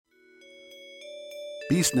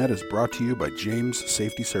BeastNet is brought to you by James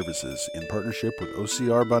Safety Services in partnership with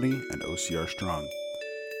OCR Buddy and OCR Strong.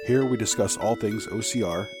 Here we discuss all things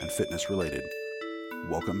OCR and fitness related.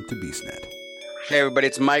 Welcome to BeastNet. Hey everybody,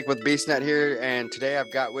 it's Mike with BeastNet here, and today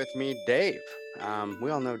I've got with me Dave.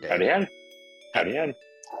 We all know Dave. Howdy.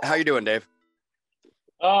 How you doing, Dave?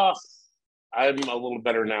 I'm a little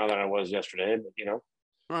better now than I was yesterday, but Well,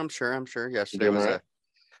 I'm sure. Yesterday was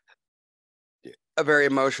a very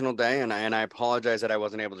emotional day, and I apologize that I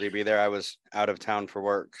wasn't able to be there. I was out of town for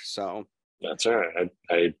work, so that's all right.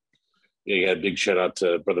 I got a big shout out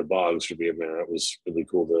to Brother Boggs for being there. It was really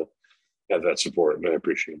cool to have that support, and I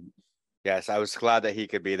appreciate it. Yes, I was glad that he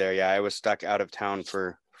could be there. Yeah, I was stuck out of town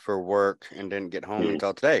for work and didn't get home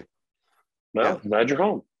until today. Well, glad you're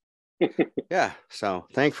home. Yeah, so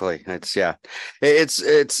thankfully it's out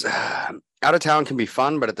of town can be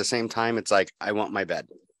fun, but at the same time it's like I want my bed.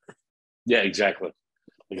 Yeah, exactly.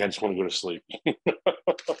 Like I just want to go to sleep.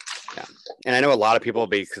 Yeah, and I know a lot of people,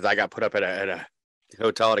 because I got put up at a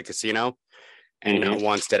hotel at a casino, and not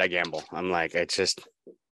once did I gamble. I'm like, it's just,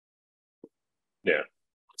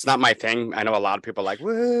 it's not my thing. I know a lot of people are like,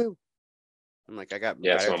 woo. I'm like, I got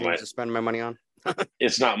better things to spend my money on.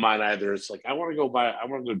 It's not mine either. It's like I want to go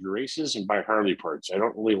do races and buy Harley parts. I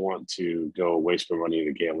don't really want to go waste my money at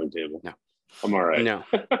a gambling table. No, I'm all right. No.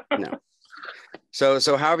 So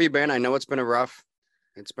how have you been? I know it's been a rough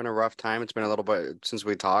time. It's been a little bit since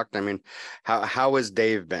we talked. I mean, how has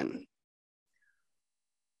Dave been?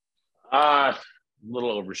 A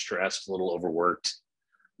little overstressed, a little overworked.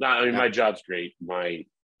 My job's great.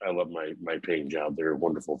 I love my paying job. They're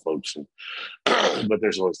wonderful folks, but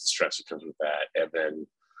there's always the stress that comes with that. And then,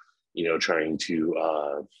 trying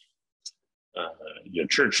to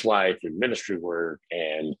church life and ministry work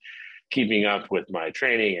and keeping up with my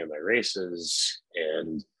training and my races.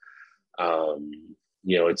 And,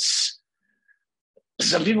 it's,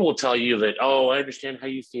 some people will tell you that, oh, I understand how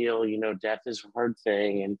you feel, death is a hard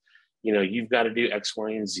thing. And, you've got to do X,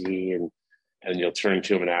 Y, and Z. And you'll turn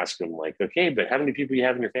to them and ask them like, okay, but how many people you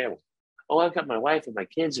have in your family? Oh, I've got my wife and my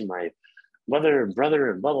kids and my mother and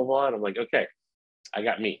brother and blah, blah, blah. And I'm like, okay, I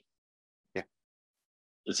got me. Yeah.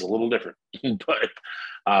 It's a little different, but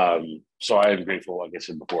so I am grateful, like I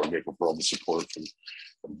said before, I'm grateful for all the support from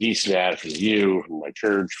BeastNet, from you, from my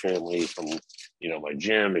church family, from, my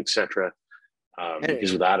gym, etc.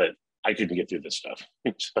 Because without it, I couldn't get through this stuff.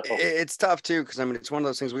 So. It's tough too, because it's one of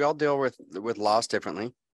those things we all deal with loss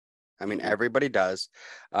differently. Everybody does.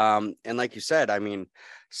 And like you said,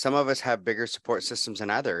 some of us have bigger support systems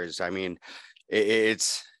than others.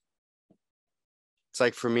 It's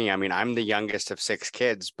like for me, I'm the youngest of 6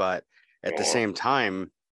 kids, but at the same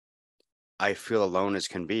time, I feel alone as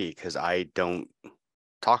can be because I don't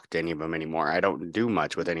talk to any of them anymore. I don't do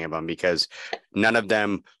much with any of them because none of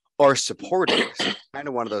them are supportive. So kind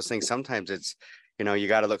of one of those things. Sometimes it's, you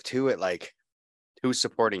got to look to it like, who's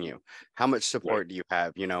supporting you? How much support do you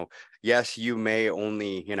have? Yes, you may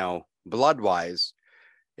only, blood wise,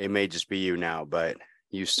 it may just be you now, but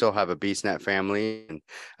you still have a BeastNet family and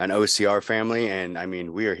an OCR family. And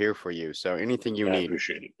we are here for you. So anything you need, I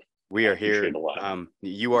appreciate it. We are here.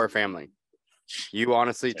 You are family. You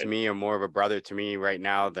honestly, to me, are more of a brother to me right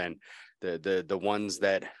now than the ones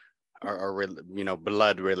that are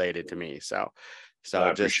blood related to me. So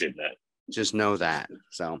I appreciate that. Just know that.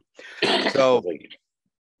 So for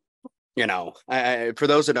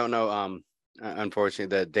those that don't know,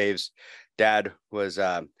 unfortunately, that Dave's dad was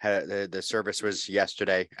the service was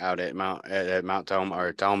yesterday out at Mount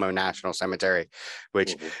Tahoma National Cemetery,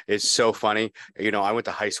 which is so funny. I went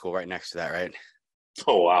to high school right next to that, right?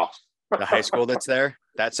 Oh wow. The high school that's there.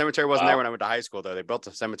 That cemetery wasn't there when I went to high school, though. They built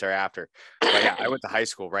the cemetery after. But yeah, I went to high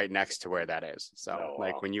school right next to where that is. So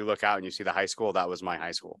when you look out and you see the high school, that was my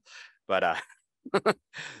high school. But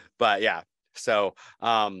but yeah. So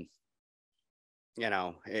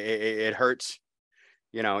it hurts,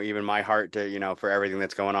 even my heart to, for everything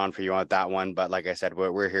that's going on for you on that one. But like I said,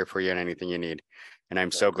 we're here for you and anything you need. And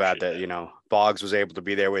I'm so glad that, Boggs was able to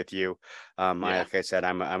be there with you. Like I said,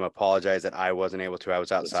 I'm apologize that I wasn't able to. I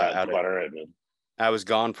was outside. I was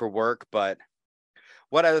gone for work, but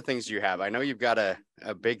what other things do you have? I know you've got a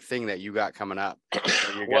big thing that you got coming up.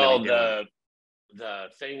 The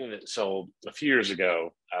thing so a few years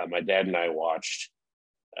ago, my dad and I watched,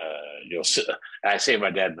 I say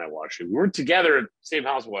my dad and I watched it. We weren't together at the same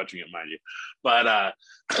house watching it, mind you. But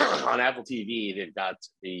on Apple TV, they've got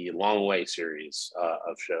the Long Way series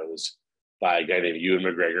of shows by a guy named Ewan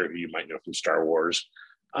McGregor, who you might know from Star Wars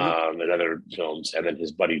and other films, and then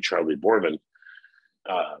his buddy Charlie Boorman,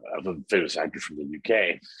 a famous actor from the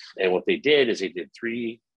UK. And what they did is they did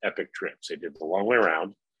 3 epic trips. They did the Long Way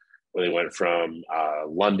Around, where they went from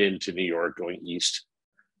London to New York going east.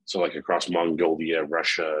 So like across Mongolia,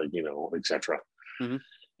 Russia, etc. Mm-hmm.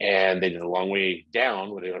 And they did a long way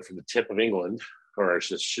down where they went from the tip of England, or I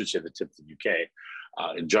should say the tip of the UK,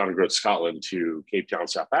 in John O'Groats, Scotland to Cape Town,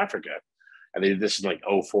 South Africa. And they did this in like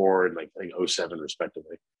 04 and like I think 07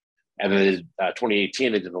 respectively. And then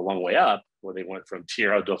 2018, they did a long way up where they went from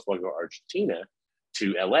Tierra del Fuego, Argentina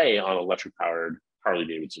to LA on electric powered Harley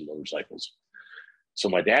Davidson motorcycles. So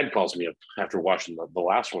my dad calls me up after watching the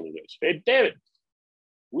last one. He goes, "Hey, David,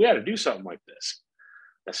 we got to do something like this."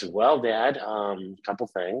 I said, "Well, Dad, a couple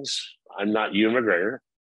things. I'm not Ewan McGregor.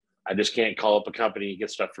 I just can't call up a company and get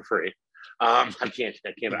stuff for free. I can't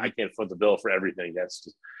foot the bill for everything.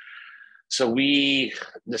 So we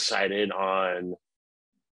decided on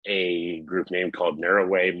a group name called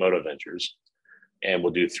NarrowWay Motoventures, and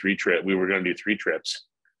we'll do 3 trips. We were going to do 3 trips,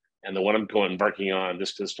 and the one I'm embarking on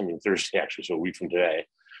this coming Thursday, actually, so a week from today,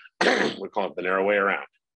 we're calling it the NarrowWay Around,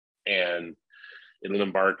 and it'll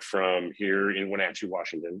embark from here in Wenatchee,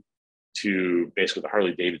 Washington, to basically the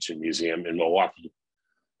Harley Davidson Museum in Milwaukee,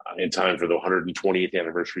 in time for the 120th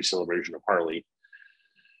anniversary celebration of Harley.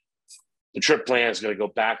 The trip plan is going to go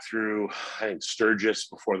back through, I think, Sturgis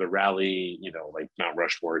before the rally, like Mount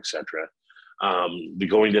Rushmore, etc. The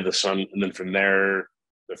going to the sun, and then from there,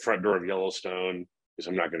 the front door of Yellowstone, because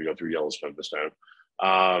I'm not going to go through Yellowstone this time,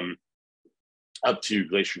 up to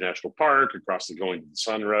Glacier National Park, across the Going to the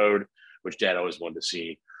Sun Road, which Dad always wanted to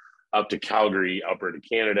see, up to Calgary, Alberta,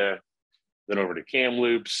 Canada, then over to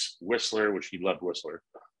Kamloops, Whistler, which he loved Whistler,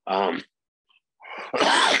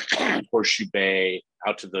 Horseshoe Bay,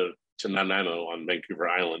 out to Nanaimo on Vancouver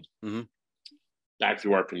Island, back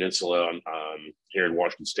through our peninsula here in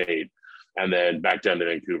Washington State, and then back down to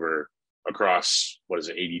Vancouver, across,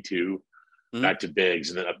 82, back to Biggs,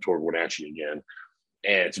 and then up toward Wenatchee again.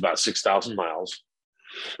 And it's about 6,000 miles.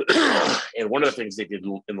 And one of the things they did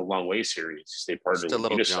in the Long Way series is they partnered with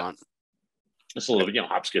UNICEF. Just a little bit,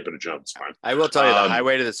 hop, skip, and a jump. It's fine. I will tell you, the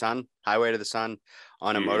Highway to the Sun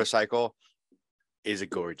on a motorcycle is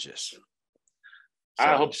gorgeous. So,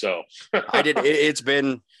 I hope so. I did. It's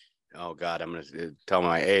been, oh God, I'm going to tell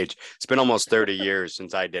my age. It's been almost 30 years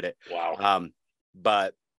since I did it. Wow.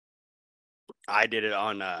 But I did it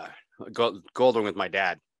on Golden with my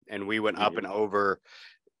dad, and we went up and over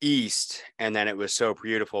east, and then it was so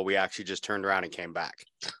beautiful. We actually just turned around and came back.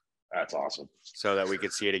 That's awesome. So that we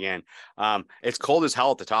could see it again. It's cold as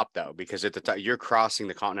hell at the top, though, because at the top you're crossing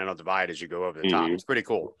the Continental Divide as you go over the top. It's pretty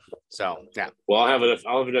cool. So yeah. Well,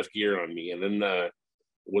 I'll have enough gear on me, and then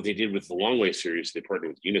what they did with the Long Way series, they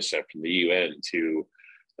partnered with UNICEF from the UN to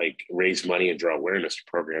raise money and draw awareness to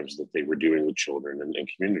programs that they were doing with children and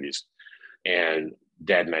communities. And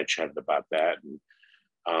Dad and I chatted about that, and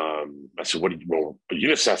I said,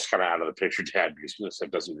 UNICEF's kind of out of the picture, Dad, because UNICEF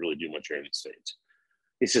doesn't really do much here in the States.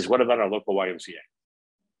 He says, "What about our local YMCA?"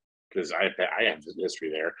 Because I have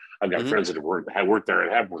history there. I've got friends that have worked there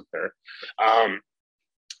and have worked there.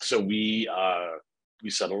 So we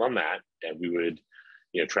settled on that, and we would,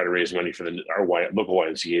 try to raise money for our local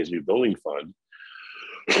YMCA's new building fund.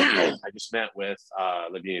 I just met with a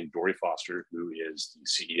lady named Dory Foster, who is the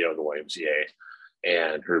CEO of the YMCA,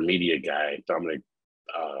 and her media guy, Dominic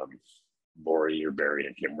Barry, I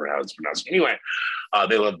can't remember how it's pronounced. Anyway,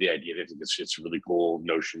 they love the idea. They think it's a really cool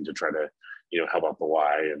notion to try to, help out the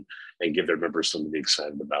Y and give their members something to be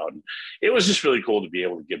excited about. And it was just really cool to be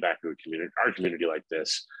able to get back to our community like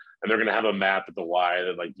this. And they're going to have a map at the Y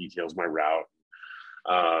that details my route.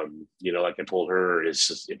 Like I told her, it's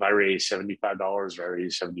just, if I raise $75 or I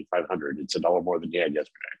raise $7,500, it's $1 more than you had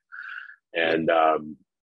yesterday. And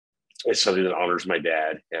it's something that honors my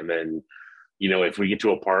dad. And then, if we get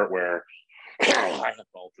to a part where I have to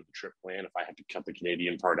alter the trip plan, if I have to cut the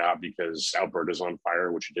Canadian part out because Alberta's on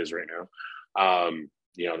fire, which it is right now,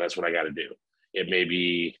 that's what I got to do. It may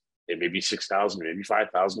be 6,000, maybe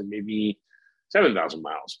 5,000, maybe 7,000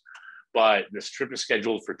 miles. But this trip is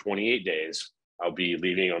scheduled for 28 days. I'll be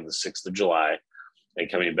leaving on the 6th of July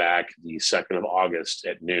and coming back the 2nd of August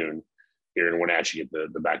at noon here in Wenatchee at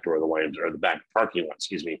the back door of the YMCA, or the back parking lot,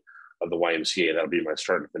 of the YMCA. That'll be my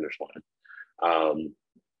start and finish line.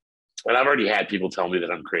 And I've already had people tell me that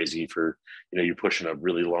I'm crazy for, you're pushing a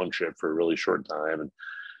really long trip for a really short time. And,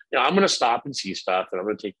 I'm going to stop and see stuff, and I'm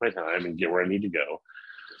going to take my time and get where I need to go.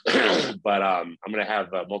 But I'm going to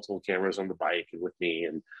have multiple cameras on the bike and with me,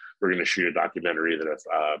 and we're going to shoot a documentary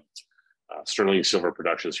that Sterling Silver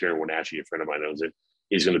Productions here in Wenatchee, a friend of mine owns it.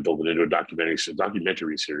 He's going to build it into a documentary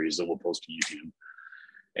series that we'll post to YouTube.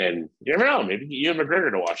 And you never know, maybe get Ewan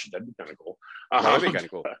McGregor to watch it. That'd be kind of cool. That'd be kind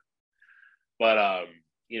of cool. But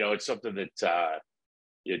it's something that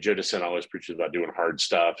Joe DeSena always preaches about doing hard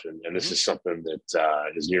stuff, and this is something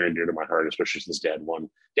that is near and dear to my heart, especially since Dad won.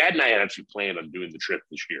 Dad and I had actually planned on doing the trip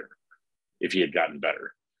this year if he had gotten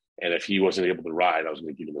better, and if he wasn't able to ride, I was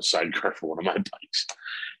going to give him a sidecar for one of my bikes,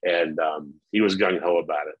 and he was gung ho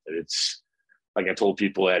about it. And it's like I told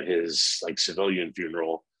people at his like civilian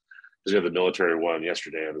funeral, because we had the military one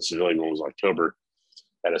yesterday, and the civilian one was October.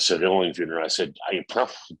 At a civilian funeral, I said, I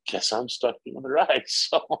guess I'm stuck doing the ride,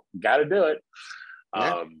 so got to do it.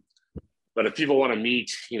 Yeah. But if people want to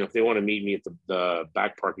meet, if they want to meet me at the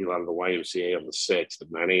back parking lot of the YMCA on the 6th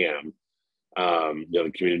at 9 a.m.,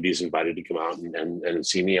 the community is invited to come out and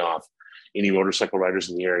see me off. Any motorcycle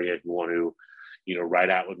riders in the area who want to,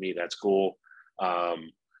 ride out with me, that's cool.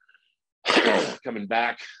 Coming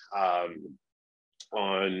back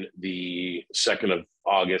on the 2nd of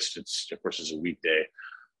August, of course, it's a weekday,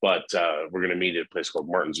 but we're going to meet at a place called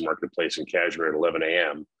Martin's Marketplace in Cashmere at 11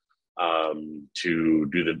 a.m. To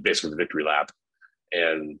do basically the victory lap,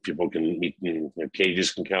 and people can meet,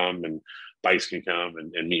 cages can come and bikes can come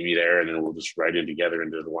and meet me there, and then we'll just ride in together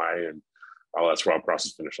into the Y, and all that's where I'll cross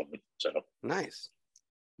the finish line. So nice.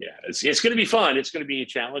 Yeah, it's going to be fun. It's going to be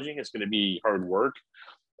challenging. It's going to be hard work.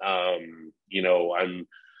 I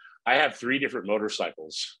have 3 different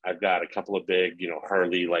motorcycles. I've got a couple of big,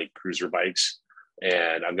 Harley like cruiser bikes,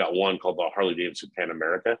 and I've got one called the Harley Davidson Pan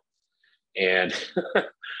America, and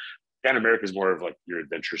Pan America is more of like your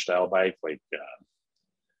adventure style bike, like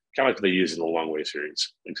kind of like they use in the Long Way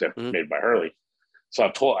series, except made by Harley. So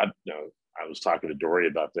I was talking to Dory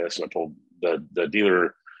about this, and I told the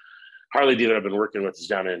dealer, Harley dealer I've been working with is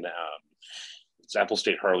down in it's Apple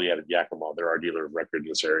State Harley out of Yakima. They're our dealer of record in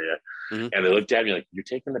this area. And they looked at me like, "You're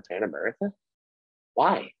taking the Pan America?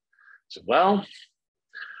 Why?" I said, "Well,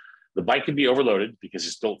 the bike can be overloaded because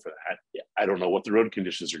it's built for that. I don't know what the road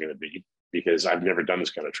conditions are going to be because I've never done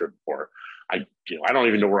this kind of trip before. I don't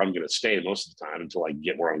even know where I'm going to stay most of the time until I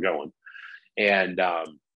get where I'm going." And I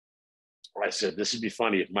said, "This would be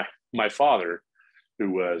funny if my father,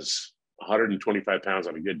 who was 125 pounds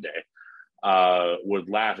on a good day, would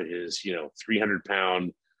laugh at his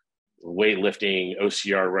 300-pound weightlifting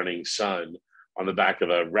OCR running son on the back of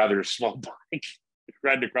a rather small bike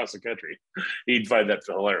riding across the country. He'd find that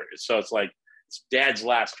hilarious." So it's like, it's Dad's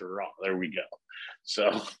last hurrah. There we go.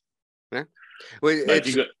 So yeah. Well,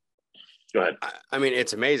 go ahead. I mean,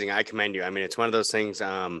 it's amazing. I commend you. I mean, it's one of those things,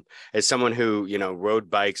 as someone who, rode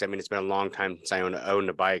bikes, I mean, it's been a long time since I owned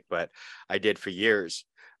a bike, but I did for years.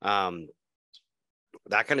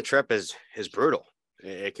 That kind of trip is brutal.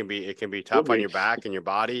 It can be tough on your back and your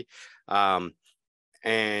body. But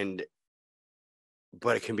it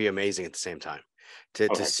can be amazing at the same time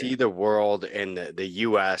to see the world and the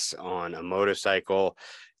US on a motorcycle.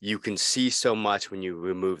 You can see so much when you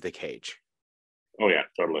remove the cage. Oh yeah,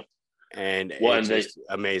 totally. And it's just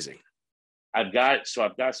amazing. I've got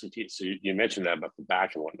some pieces. So you mentioned that about the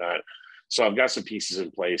back and whatnot. So I've got some pieces in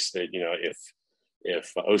place that,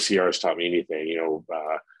 if OCR has taught me anything,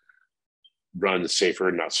 run safer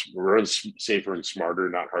and smarter,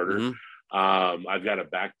 not harder. I've got a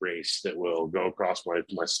back brace that will go across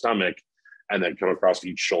my stomach and then come across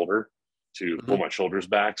each shoulder to pull my shoulders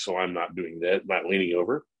back, so I'm not doing that, not leaning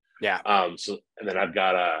over. Yeah. So, and then I've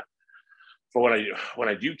got for when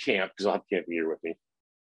I do camp, because I'll have camping gear with me.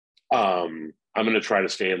 I'm going to try to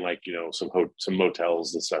stay in like some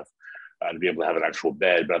motels and stuff to be able to have an actual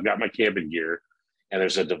bed. But I've got my camping gear, and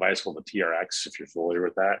there's a device called the TRX, if you're familiar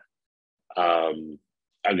with that.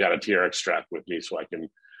 I've got a TRX strap with me so I can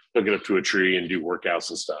hook it up to a tree and do workouts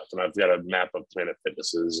and stuff. And I've got a map of Planet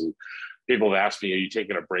Fitnesses, and people have asked me, "Are you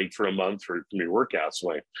taking a break for a month from your workouts?" I'm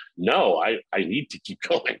like, "No, I need to keep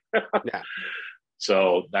going." Yeah.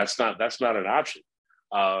 So that's not an option.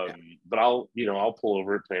 But I'll pull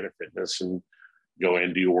over at Planet Fitness and go in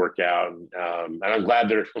and do a workout. And I'm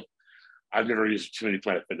glad I've never used too many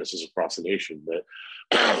Planet Fitnesses across the nation, but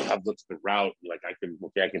I've looked at the route, like I can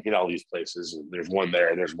hit all these places, and there's one there,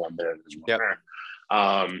 and there's one there, and there's one there.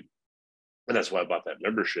 And that's why I bought that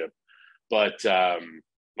membership. But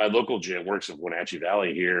my local gym, Works of Wenatchee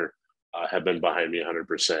Valley here, have been behind me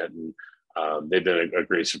 100%. And they've been a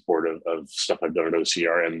great support of stuff I've done at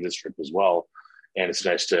OCR and this trip as well. And it's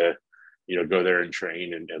nice to, go there and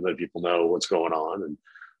train and let people know what's going on. And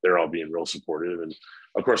they're all being real supportive. And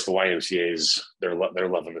of course, the YMCAs, they're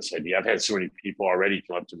loving this idea. I've had so many people already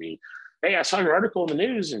come up to me, "Hey, I saw your article in the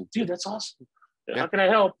news, and dude, that's awesome. How can I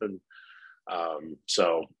help?" And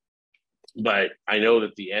but I know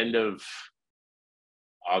that the end of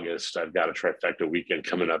August, I've got a trifecta weekend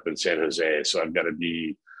coming up in San Jose. So I've got to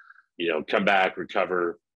be, come back,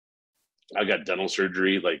 recover. I got dental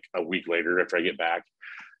surgery like a week later after I get back.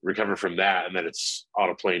 recover from that, and then it's on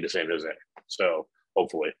a plane to San Jose. So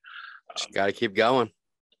hopefully, got to keep going.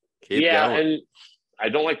 Keep yeah, going. and I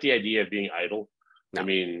don't like the idea of being idle. No. I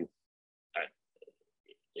mean,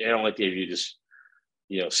 I don't like the idea of just,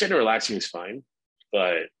 sitting and relaxing is fine,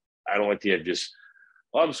 but I don't like the idea of just,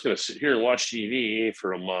 well, I'm just going to sit here and watch TV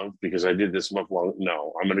for a month because I did this month long.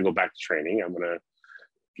 No, I'm going to go back to training. I'm going to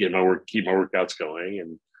keep my workouts going,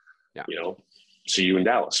 and see you in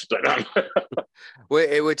Dallas. But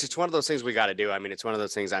which it's one of those things we got to do. I mean, it's one of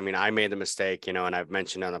those things. I mean, I made the mistake, and I've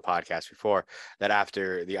mentioned on the podcast before that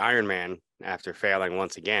after the Ironman, after failing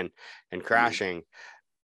once again and crashing,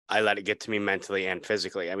 I let it get to me mentally and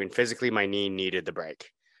physically. I mean, physically, my knee needed the break.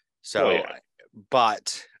 So,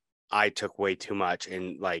 but I took way too much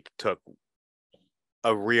and took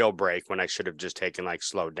a real break when I should have just taken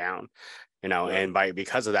slowed down, and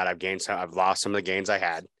because of that, I've lost some of the gains I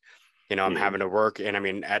had. I'm having to work. And I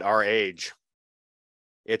mean, at our age,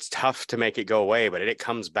 it's tough to make it go away, but it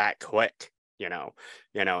comes back quick, and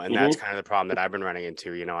that's kind of the problem that I've been running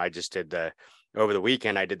into. I just did over the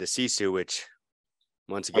weekend, I did the Sisu, which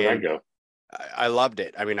once again, I loved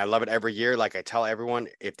it. I mean, I love it every year. Like I tell everyone,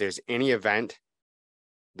 if there's any event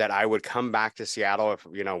that I would come back to Seattle, if,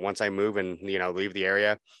 once I move and, leave the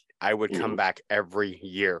area, I would come back every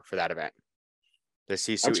year for that event. The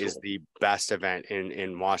Sisu is the best event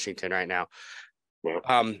in Washington right now.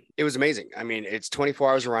 Wow. It was amazing. I mean, it's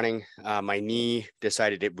 24 hours of running. My knee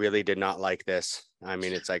decided it really did not like this. I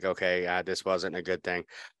mean, it's okay, this wasn't a good thing.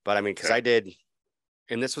 But I mean, because I did,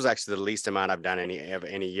 and this was actually the least amount I've done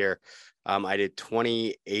any year. I did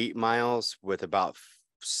 28 miles with about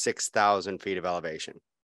 6,000 feet of elevation.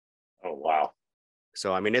 Oh, wow.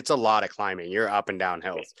 So, I mean, it's a lot of climbing. You're up and down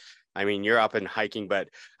hills. I mean, you're up and hiking, but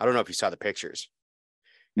I don't know if you saw the pictures.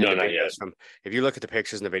 No, not yet. If you look at the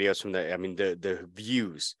pictures and the videos from the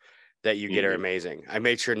views that you get are amazing. I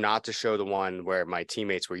made sure not to show the one where my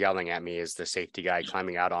teammates were yelling at me as the safety guy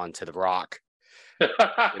climbing out onto the rock,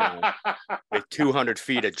 with 200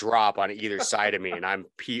 feet of drop on either side of me. And I'm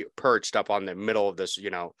perched up on the middle of this,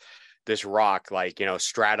 this rock,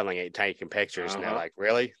 straddling it, taking pictures. And they're like,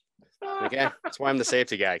 really? Like, that's why I'm the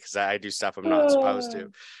safety guy, because I do stuff I'm not supposed to.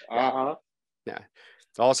 Yeah.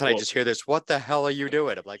 All of a sudden, I just hear this, what the hell are you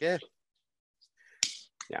doing? I'm like, yeah.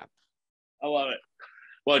 I love it.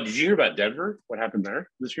 Well, did you hear about Denver? What happened there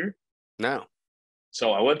this year? No.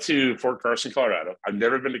 So I went to Fort Carson, Colorado. I've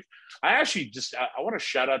never been to, I want to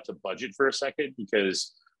shout out to Budget for a second,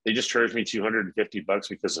 because they just charged me $250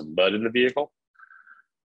 because of mud in the vehicle.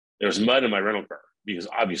 There was mud in my rental car because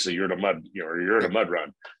obviously you're in a mud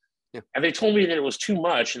run. Yeah. And they told me that it was too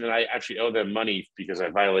much, and then I actually owe them money because I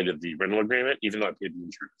violated the rental agreement, even though I paid the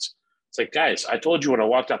insurance. It's like, guys, I told you when I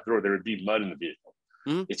walked out the door there would be mud in the vehicle.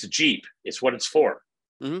 It's a Jeep. It's what it's for.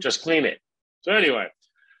 Just clean it. So anyway,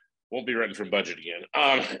 won't be renting from Budget again,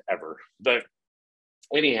 ever. But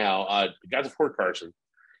anyhow, got to Fort Carson,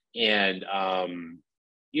 and I'm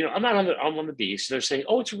on the beach. They're saying,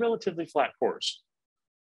 oh, it's a relatively flat course.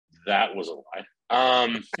 That was a lie.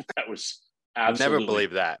 That was absolutely never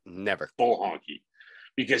believe that. Never. Full honky.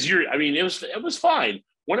 Because it was fine.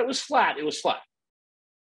 When it was flat, it was flat.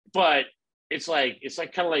 But it's kind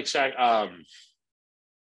of like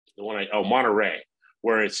Monterey,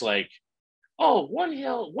 where it's like, oh, one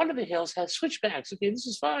of the hills has switchbacks. Okay, this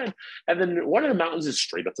is fine. And then one of the mountains is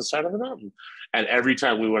straight up the side of the mountain. And every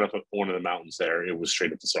time we went up one of the mountains there, it was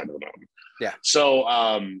straight up the side of the mountain. Yeah. So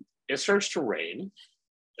it starts to rain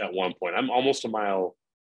at one point. I'm almost a mile.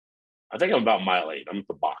 I think I'm about mile 8. I'm at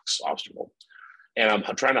the box obstacle. And I'm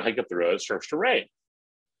trying to hike up the road. It starts to rain.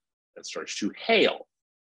 It starts to hail.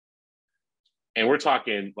 And we're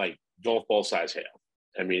talking like golf ball size hail.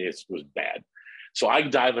 I mean, it was bad. So I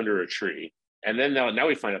dive under a tree. And then now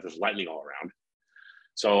we find out there's lightning all around.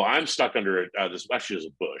 So I'm stuck under this, actually is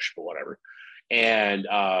a bush, but whatever. And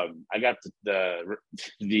I got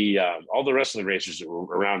all the rest of the racers that were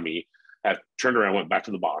around me have turned around, went back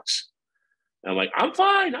to the box. And I'm like, I'm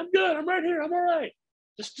fine. I'm good. I'm right here. I'm all right.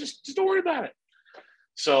 Just don't worry about it.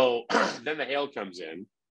 So then the hail comes in,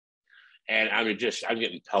 and I'm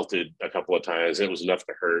getting pelted a couple of times. It was enough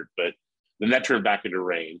to hurt, but then that turned back into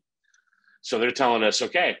rain. So they're telling us,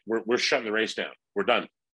 okay, we're shutting the race down. We're done.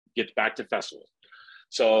 Get back to festival.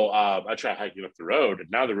 So I try hiking up the road,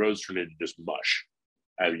 and now the road's turned into just mush.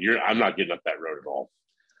 I'm not getting up that road at all.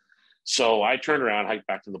 So I turned around, hiked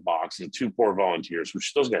back to the box, and 2 poor volunteers,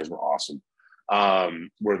 which those guys were awesome,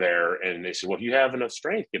 were there. And they said, well, if you have enough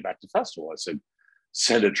strength, get back to festival. I said,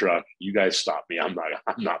 send a truck. You guys stop me. I'm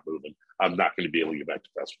not moving. I'm not going to be able to get back to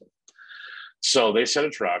festival. So they sent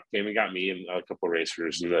a truck, came and got me and a couple of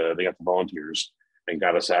racers, and they got the volunteers and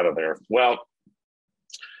got us out of there. Well,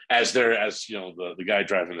 as the guy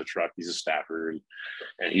driving the truck, he's a staffer,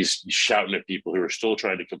 and he's shouting at people who are still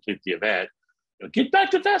trying to complete the event. Get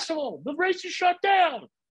back to festival. The race is shut down.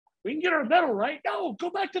 We can get our medal, right? No, go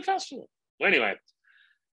back to festival. Well, anyway,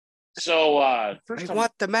 so first I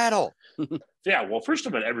want the medal. yeah, well, first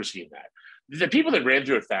time I'd ever seen that. The people that ran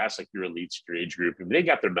through it fast, like your elites, your age group, they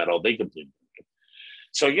got their medal, they completed it.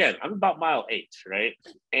 So again, I'm about mile 8, right?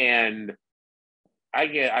 And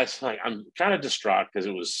I'm kind of distraught because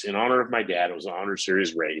it was in honor of my dad. It was an honor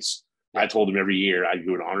series race. I told him every year I'd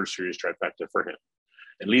do an honor series trifecta for him,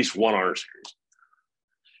 at least one honor series.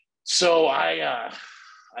 So I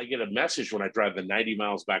get a message when I drive the 90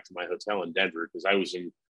 miles back to my hotel in Denver, because I was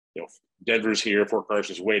in, Denver's here, Fort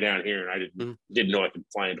Carson's way down here, and I didn't know I could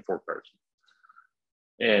fly into Fort Carson.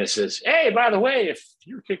 And it says, hey, by the way, if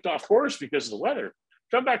you're kicked off course because of the weather,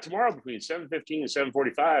 come back tomorrow between 7:15 and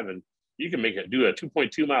 7:45, and you can do a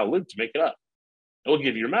 2.2 mile loop to make it up. And we'll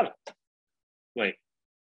give you your medal. Like,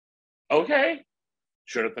 okay.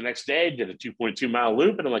 Showed up the next day, did a 2.2 mile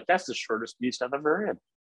loop, and I'm like, that's the shortest beast I've ever ran.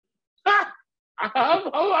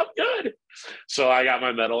 I'm good. So I got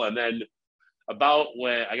my medal, and then about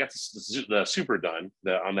when I got the super done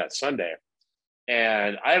on that Sunday,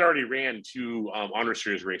 and I had already ran 2 honor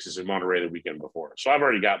series races in Monterey the weekend before, so I've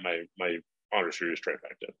already got my honor series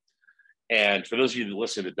trifecta. And for those of you that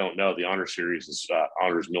listen that don't know, the honor series is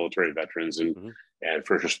honors military veterans and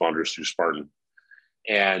first responders through Spartan.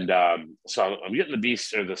 And so I'm getting the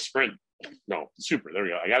beast or the sprint, no, the super. There we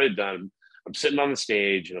go. I got it done. I'm sitting on the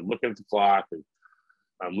stage and I'm looking at the clock and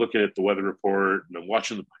I'm looking at the weather report and I'm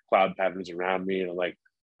watching the cloud patterns around me. And I'm like,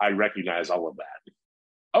 I recognize all of that.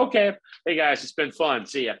 Okay. Hey guys, it's been fun.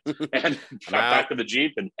 See ya. And got back to the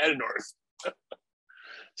Jeep and headed north.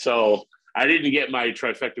 So I didn't get my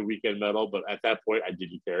trifecta weekend medal, but at that point I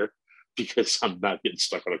didn't care because I'm not getting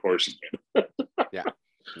stuck on a course again. Yeah.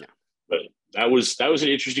 But that was an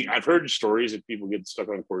interesting. I've heard stories of people get stuck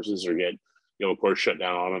on courses or get a course shut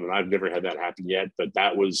down on them, and I've never had that happen yet. But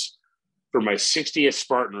that was for my 60th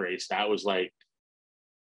Spartan race. That was like,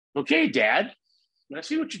 okay, Dad, I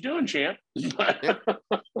see what you're doing, champ. He's got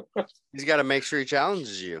to make sure he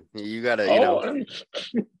challenges you. You got to,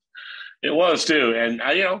 It was too, and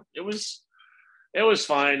it was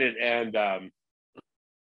fine. And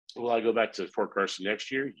will I go back to Fort Carson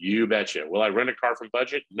next year? You betcha. Will I rent a car from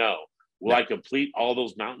budget? No. Will I complete all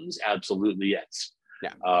those mountains? Absolutely, yes.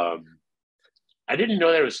 Yeah. I didn't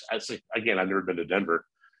know there was. Again, I've never been to Denver.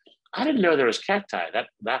 I didn't know there was cacti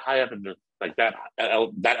that high up in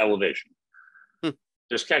that elevation.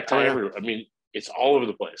 There's cacti everywhere. I mean, it's all over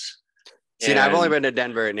the place. See, I've only been to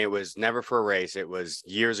Denver, and it was never for a race. It was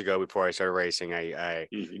years ago before I started racing.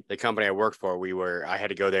 The company I worked for, I had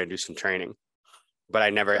to go there and do some training, but I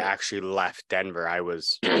never actually left Denver. I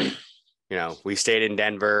was, we stayed in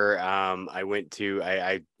Denver. I went to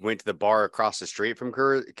the bar across the street from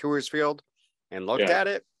Coors Field and looked at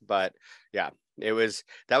it. But yeah,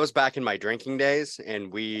 that was back in my drinking days,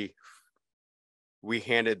 and we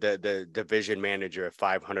handed the division manager a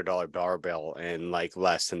 $500 bar bill in like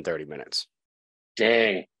less than 30 minutes.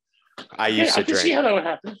 Dang. I can see how that would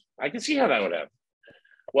happen. I can see how that would happen.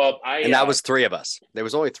 Well, that was 3 of us. There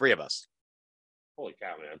was only 3 of us. Holy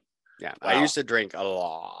cow, man. Yeah. Wow. I used to drink a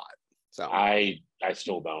lot. So I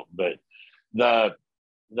still don't, but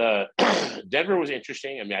the Denver was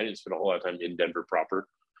interesting. I mean, I didn't spend a whole lot of time in Denver proper.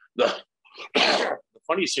 The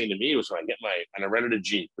funniest thing to me was when I rented a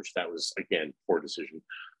Jeep, which that was again poor decision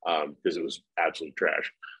because it was absolute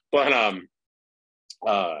trash. But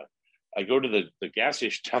I go to the gas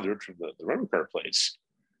station down the road from the rental car place,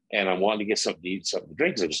 and I'm wanting to get something to eat, something to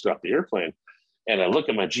drink because I just got off the airplane. And I look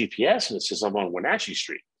at my GPS and it says I'm on Wenatchee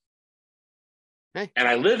Street. Hey. And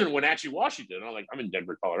I live in Wenatchee, Washington. I'm in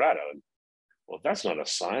Denver, Colorado. And well, that's not a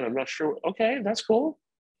sign. I'm not sure. Okay, that's cool.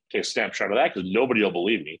 Take a snapshot of that because nobody will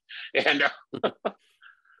believe me. And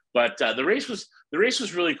but the race was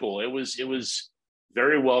really cool. It was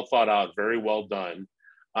very well thought out, very well done.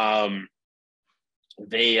 Well,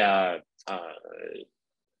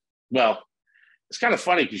 it's kind of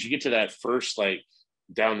funny because you get to that first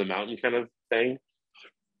down the mountain kind of thing,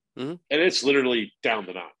 and it's literally down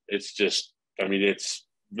the mountain. It's just, it's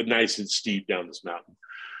nice and steep down this mountain.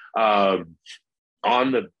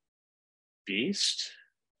 On the Beast,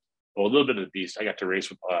 a little bit of the Beast, I got to race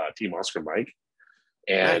with Team Oscar Mike,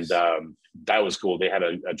 and nice. That was cool. They had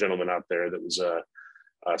a gentleman out there that was a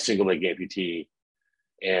single leg amputee,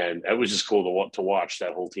 and it was just cool to watch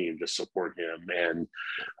that whole team just support him. And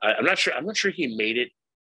I'm not sure he made it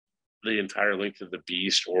the entire length of the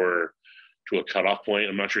Beast or to a cutoff point.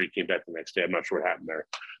 I'm not sure he came back the next day. I'm not sure what happened there,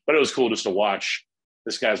 but it was cool just to watch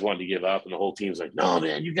this guy's wanting to give up, and the whole team's like, no,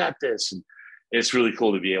 man, you got this. And it's really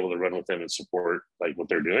cool to be able to run with them and support like what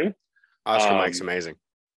they're doing. Oscar Mike's amazing.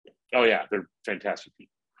 Oh yeah, they're fantastic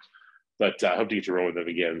people. But I hope to get to run with them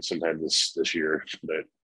again sometime this year. But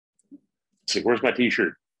it's like, where's my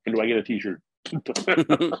T-shirt? When do I get a T-shirt?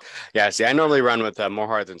 Yeah, see, I normally run with More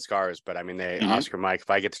Heart Than Scars, but I mean, Oscar Mike, if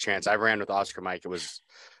I get the chance, I ran with Oscar Mike. It was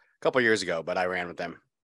a couple years ago, but I ran with them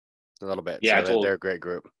a little bit. Yeah, so they're a great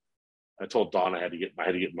group. I told Don I had to get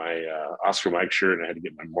my Oscar Mike shirt, and I had to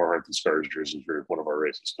get my More Heart Than Scars jersey for one of our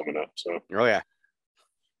races coming up. So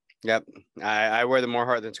Yep. I wear the More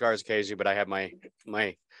Heart Than Scars occasionally, but I have my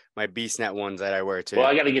Beast Net ones that I wear too. Well,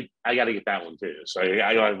 I gotta get that one too. So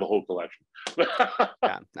I have the whole collection.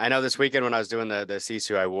 Yeah, I know this weekend when I was doing the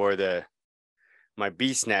Sisu, I wore my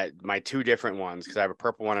Beast Net, my two different ones, because I have a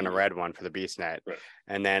purple one and a red one for the Beast Net, right.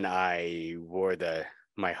 And then I wore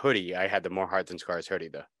my hoodie. I had the More Heart Than Scars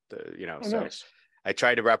hoodie, Nice. I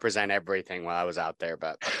tried to represent everything while I was out there,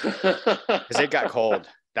 but because it got cold.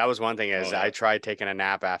 That was one thing is I tried taking a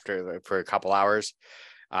nap for a couple hours.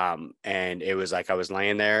 And it was like I was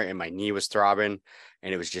laying there and my knee was throbbing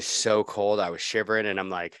and it was just so cold. I was shivering and I'm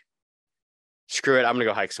like, screw it, I'm gonna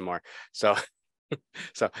go hike some more. So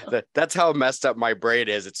that's how messed up my brain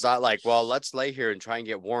is. It's not like, well, let's lay here and try and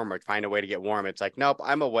get warm or find a way to get warm. It's like, nope,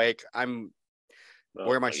 I'm awake.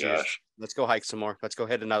 Wear my shoes. Gosh. Let's go hike some more. Let's go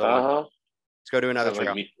hit another one. Let's go do another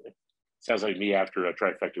trail. Sounds like me after a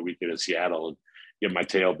trifecta weekend in Seattle and get my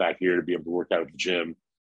tail back here to be able to work out at the gym.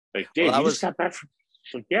 Like, Dave, you just got back from.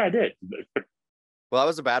 Like, yeah, I did. Well, that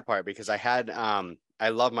was the bad part because I had I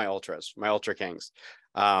love my Ultras, my Ultra Kings.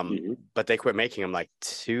 But they quit making them like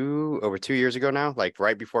over 2 years ago now, like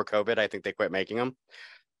right before COVID. I think they quit making them.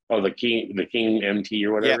 Oh, the King MT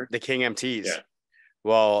or whatever. Yeah, the King MTs. Yeah.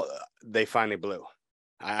 Well, they finally blew.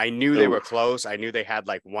 I knew they were close. I knew they had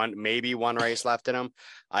like maybe one race left in them.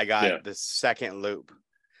 I got the second loop.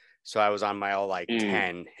 So I was on mile like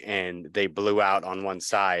 10 and they blew out on one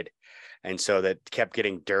side. And so that kept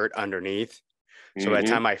getting dirt underneath. So by the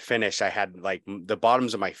time I finished, I had like the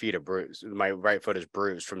bottoms of my feet are bruised. My right foot is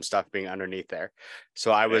bruised from stuff being underneath there.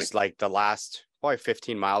 So I was like the last probably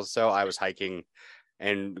 15 miles or so, I was hiking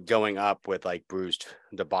and going up with like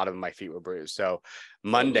the bottom of my feet were bruised. So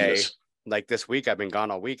Monday, like this week, I've been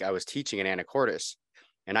gone all week. I was teaching in Anacortes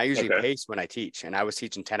and I usually pace when I teach. And I was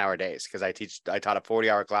teaching 10-hour days because I taught a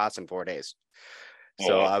 40-hour class in 4 days.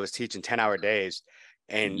 So I was teaching 10-hour days.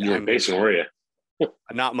 And you were pacing, were you?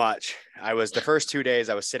 Not much. The first 2 days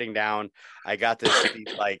I was sitting down. I got these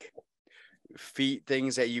like feet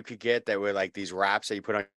things that you could get that were like these wraps that you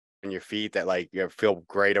put on your feet that like you feel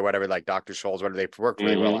great or whatever, like Dr. Scholl's, whatever. They work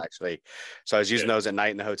really well actually. So I was using those at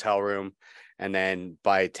night in the hotel room. And then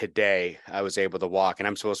by today I was able to walk and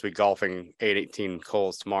I'm supposed to be golfing 18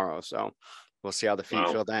 holes tomorrow. So we'll see how the feet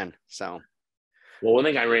feel then. So, well, one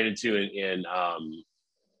thing I ran into in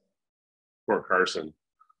Fort Carson,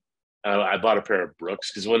 I bought a pair of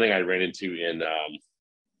Brooks because one thing I ran into in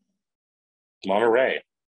Monterey,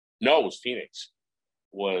 no, it was Phoenix.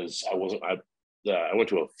 I went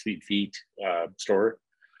to a Fleet Feet store,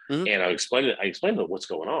 and I explained what's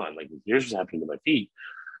going on. Like, here's what's happening to my feet,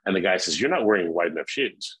 and the guy says, "You're not wearing wide enough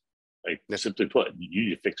shoes. Like, simply put, you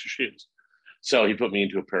need to fix your shoes." So he put me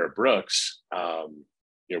into a pair of Brooks,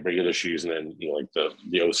 regular shoes, and then like the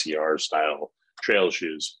OCR style trail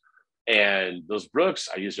shoes. And those Brooks,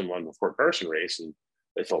 I used them on the Fort Carson race, and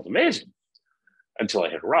they felt amazing until I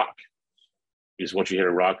hit a rock. Because once you hit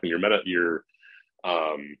a rock and you're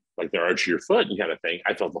like the arch of your foot and kind of thing,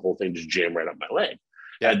 I felt the whole thing just jam right up my leg.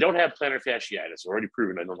 Yeah. And I don't have plantar fasciitis. I've already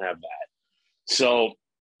proven I don't have that. So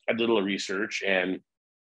I did a little research, and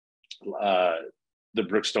the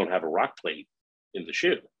Brooks don't have a rock plate in the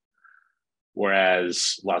shoe.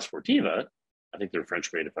 Whereas La Sportiva, I think they're French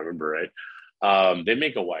made if I remember right, they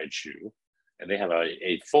make a wide shoe and they have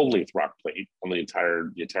a full length rock plate on the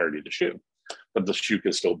entirety of the shoe, but the shoe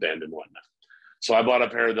can still bend and whatnot. So I bought a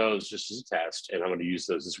pair of those just as a test, and I'm going to use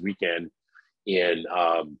those this weekend in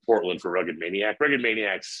Portland for Rugged Maniac. Rugged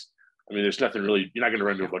Maniacs, I mean, there's nothing really, you're not going to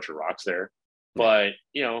run into a bunch of rocks there, but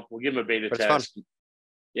we'll give them a beta test. Fun.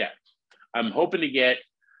 Yeah. I'm hoping to get,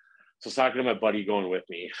 so I was talking to my buddy going with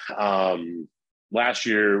me. Last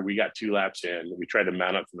year we got 2 laps in. We tried to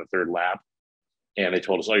mount up for the 3rd lap, and they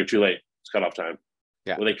told us, "Oh, you're too late. It's cutoff time."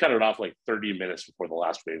 Yeah. Well, they cut it off like 30 minutes before the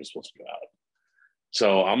last wave was supposed to go out.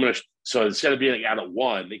 So instead of being out at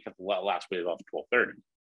 1, they cut the last wave off at 12:30.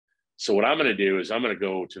 So what I'm going to do is I'm going to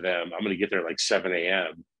go to them. I'm going to get there like 7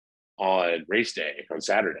 a.m. on race day on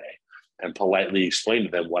Saturday and politely explain to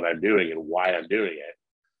them what I'm doing and why I'm doing it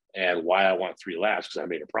and why I want 3 laps, because I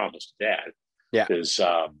made a promise to Dad. Yeah. Because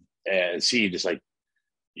and see, just like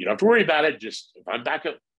You don't have to worry about it. Just if I'm back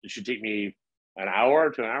up, it should take me an hour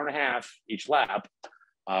to an hour and a half each lap.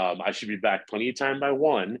 I should be back plenty of time by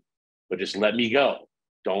 1, but just let me go.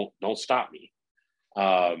 Don't stop me.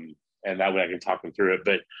 And that way I can talk them through it.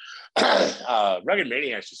 But Rugged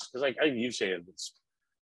Maniacs, just because like I think you say it,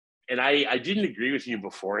 and I didn't agree with you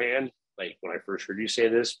beforehand, like when I first heard you say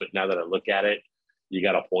this, but now that I look at it, you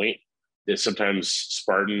got a point that sometimes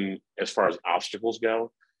Spartan, as far as obstacles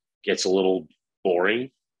go, gets a little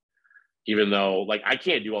boring. Even though, like, I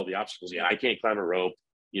can't do all the obstacles yet. I can't climb a rope,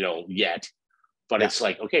 yet. But it's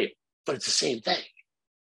like, okay, but it's the same thing.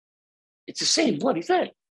 It's the same bloody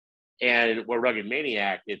thing. And with Rugged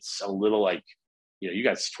Maniac, it's a little like, you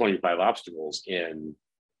got 25 obstacles in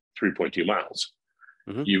 3.2 miles.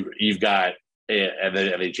 Mm-hmm. You've got, and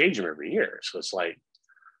they change them every year. So it's like,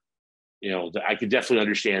 I could definitely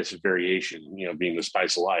understand some variation, being the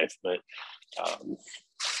spice of life. But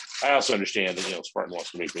I also understand that, Spartan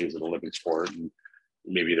wants to make things an Olympic sport, and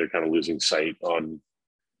maybe they're kind of losing sight on,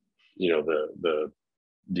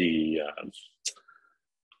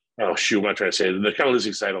 oh shoot, what am I trying to say? They're kind of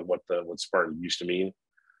losing sight of what Spartan used to mean.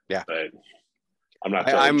 Yeah. But I'm not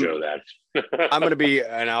telling Joe that. I'm going to be,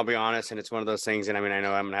 and I'll be honest, and it's one of those things, and I mean, I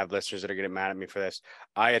know I'm going to have listeners that are going to get mad at me for this.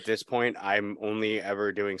 At this point, I'm only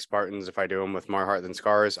ever doing Spartans if I do them with more heart than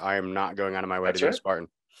scars. I am not going out of my way to do a Spartan.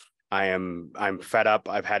 I'm fed up.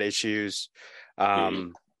 I've had issues.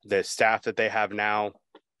 The staff that they have now,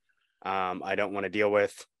 I don't want to deal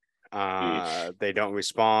with. They don't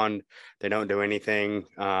respond. They don't do anything.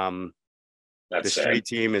 The street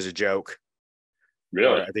team is a joke.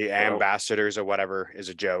 Really? The ambassadors or whatever is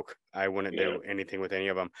a joke. I wouldn't do anything with any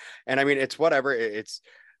of them. And I mean, it's whatever.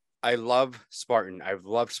 I love Spartan. I've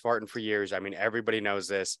loved Spartan for years. I mean, everybody knows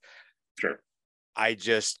this. Sure.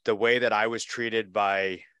 The way that I was treated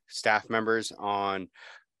by staff members on,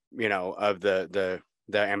 of the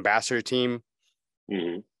ambassador team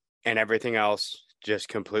and everything else just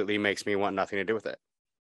completely makes me want nothing to do with it.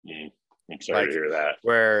 I'm sorry to hear that.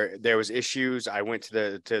 Where there was issues, I went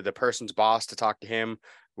to the person's boss to talk to him,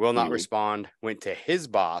 will not respond, went to his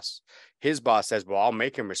boss. His boss says, well, I'll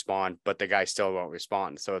make him respond, but the guy still won't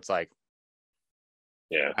respond. So it's like,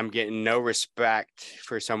 I'm getting no respect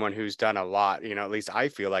for someone who's done a lot. At least I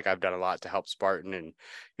feel like I've done a lot to help Spartan and,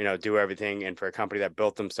 do everything. And for a company that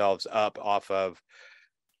built themselves up off of,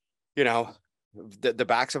 the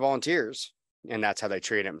backs of volunteers. And that's how they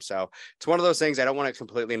treat him. So it's one of those things. I don't want to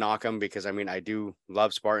completely knock him because I mean, I do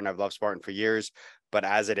love Spartan. I've loved Spartan for years, but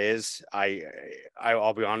as it is,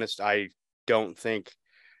 I'll be honest. I don't think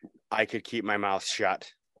I could keep my mouth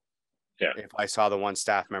shut. Yeah. If I saw the one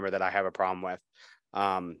staff member that I have a problem with,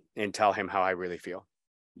 and tell him how I really feel.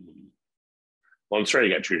 Well, I'm sorry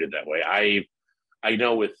you got treated that way. I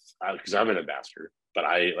know with, cause I'm an ambassador, but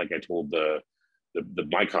I told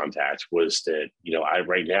my contact was that,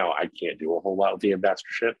 right now I can't do a whole lot with the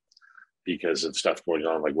ambassadorship because of stuff going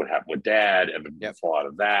on, like what happened with Dad and the fallout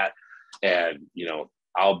of that. And,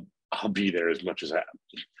 I'll be there as much as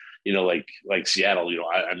like Seattle,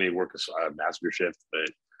 I may work a ambassadorship, but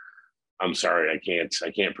I'm sorry, I can't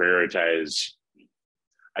prioritize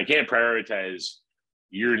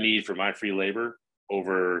your need for my free labor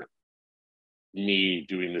over me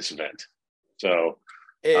doing this event. So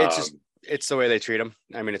it's the way they treat them.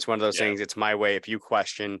 I mean, it's one of those things. It's my way. If you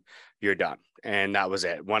question, you're done. And that was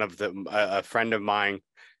it. A friend of mine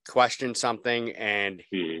questioned something and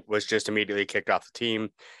he was just immediately kicked off the team.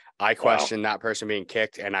 I questioned that person being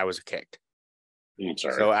kicked and I was kicked.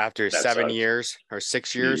 Sorry. So after 7 years or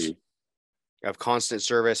 6 years of constant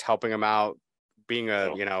service, helping them out, being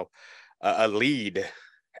a lead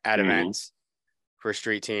at events for a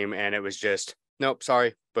street team. And it was just, nope,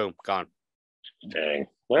 sorry, boom, gone. Dang.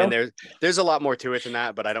 Well, and there's a lot more to it than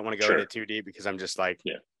that, but I don't want to go into too deep because I'm just like,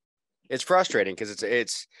 it's frustrating because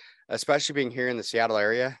it's especially being here in the Seattle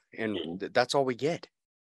area, and that's all we get.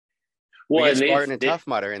 Well, we get Spartan and Tough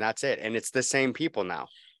Mudder, and that's it. And it's the same people now.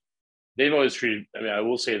 They've always treated. I mean, I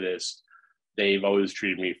will say this: they've always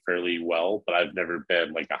treated me fairly well, but I've never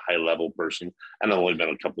been like a high level person. And I've only been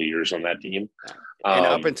a couple of years on that team. And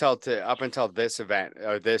up until this event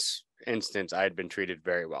or this instance, I had been treated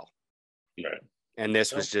very well. Right. And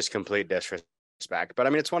this was just complete disrespect. But I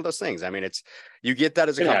mean, it's one of those things. I mean, you get that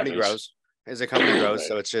as a company grows. Right.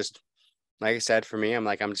 So it's just, like I said, for me, I'm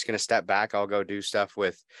just going to step back. I'll go do stuff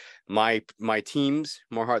with my teams,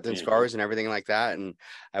 More Heart Than Scars and everything like that. And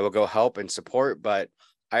I will go help and support. But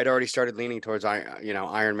I'd already started leaning towards,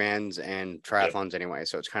 Ironmans and triathlons anyway.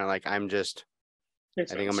 So it's kind of like, I think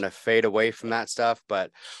I'm going to fade away from that stuff.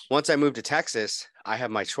 But once I move to Texas, I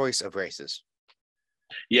have my choice of races.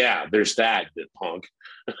 Yeah, there's that punk.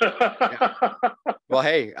 Yeah. Well,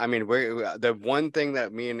 hey, I mean, we're the one thing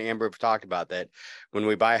that me and Amber have talked about, that when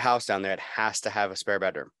we buy a house down there, it has to have a spare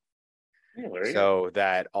bedroom. So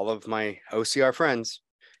that all of my OCR friends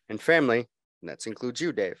and family, and that includes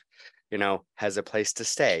you, Dave, has a place to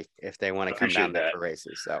stay if they want to come down there for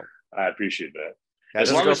races. So I appreciate that. That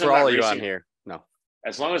doesn't go for all of you on here. No.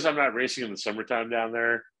 As long as I'm not racing in the summertime down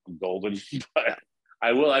there, I'm golden. But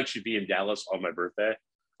I will actually be in Dallas on my birthday.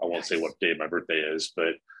 I won't say what day my birthday is,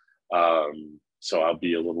 but so I'll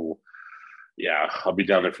be I'll be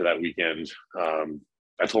down there for that weekend.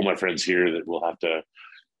 I told my friends here that we'll have to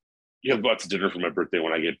go out to dinner for my birthday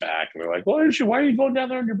when I get back. And they're like, well, why are you going down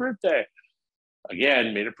there on your birthday?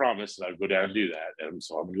 Again, made a promise that I'd go down and do that. And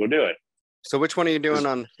so I'm going to go do it. So which one are you doing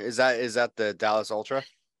on? Is that the Dallas Ultra?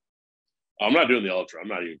 I'm not doing the Ultra. I'm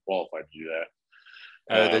not even qualified to do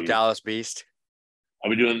that. The Dallas Beast? I'll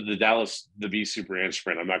be doing the Beast Super and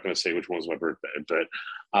Sprint. I'm not going to say which one's my birthday, but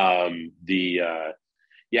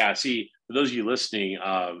see, for those of you listening,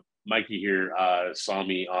 Mikey here saw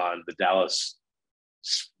me on the Dallas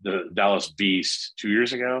Beast 2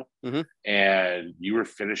 years ago, and you were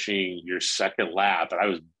finishing your second lap,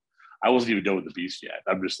 and I wasn't even done with the Beast yet.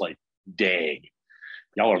 I'm just like, dang,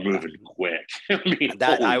 y'all are moving quick.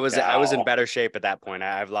 I was in better shape at that point.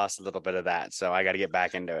 I've lost a little bit of that, so I got to get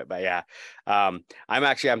back into it. But yeah, I'm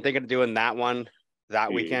thinking of doing that one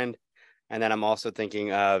that weekend. And then I'm also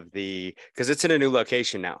thinking of because it's in a new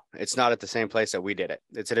location now. It's not at the same place that we did it.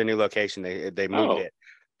 It's at a new location. They moved it,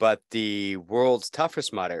 but the world's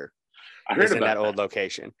toughest mudder is in that old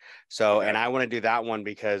location. So, and I want to do that one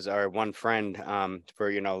because our one friend, for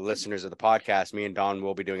listeners of the podcast, me and Dawn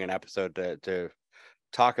will be doing an episode to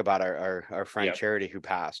talk about our friend Charity who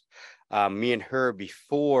passed. Me and her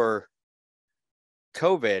before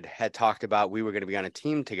COVID had talked about we were going to be on a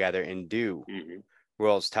team together and do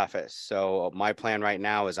World's Toughest. So my plan right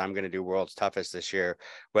now is I'm going to do World's Toughest this year,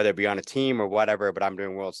 whether it be on a team or whatever, but I'm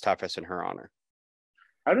doing World's Toughest in her honor.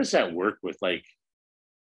 How does that work with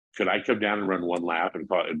could I come down and run one lap and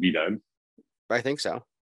be done? I think so.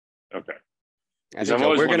 Okay. Because I've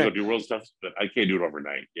always wanted to go do World's Toughest, but I can't do it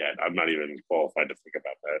overnight yet. I'm not even qualified to think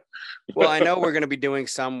about that. Well, I know we're going to be doing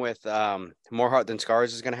some with More Heart Than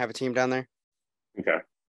Scars is going to have a team down there. Okay.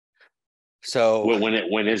 So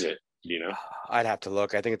when is it? Do you know? I'd have to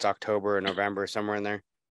look. I think it's October or November, somewhere in there.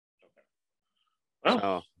 Okay.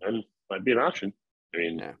 Well, that might be an option. I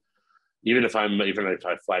mean, even if I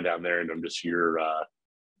fly down there and I'm just your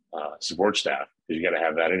support staff, because you got to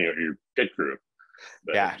have that in your pit crew.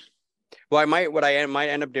 But, yeah. Well, what I might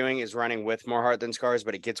end up doing is running with More Heart Than Scars,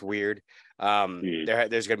 but it gets weird. There's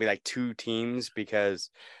going to be like two teams, because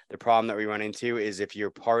the problem that we run into is if you're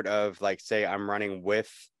part of, say I'm running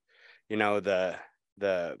with,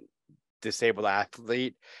 the disabled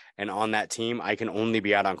athlete, and on that team, I can only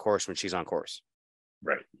be out on course when she's on course.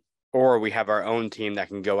 Right. Or we have our own team that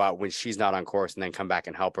can go out when she's not on course and then come back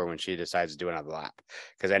and help her when she decides to do another lap.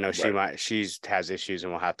 Because I know she has issues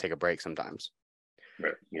and will have to take a break sometimes.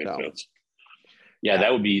 Right. Yeah,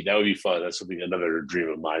 that would be fun. That's another dream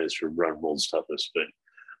of mine, is to run World's Toughest. But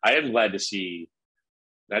I am glad to see.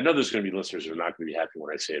 I know there's going to be listeners who are not going to be happy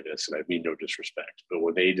when I say this, and I mean no disrespect. But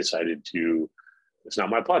when they decided to, it's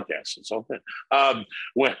not my podcast, it's all good.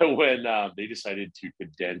 When they decided to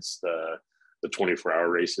condense the 24-hour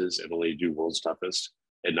races and only do World's Toughest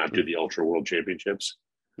and not do the Ultra World Championships,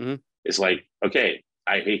 it's like, okay,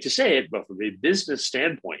 I hate to say it, but from a business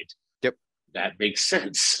standpoint, that makes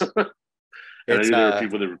sense. And I knew there were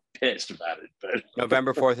people that were pissed about it, but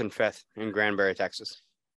November 4th and 5th in Granbury, Texas.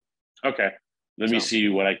 Okay. Let me see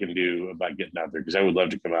what I can do about getting out there, because I would love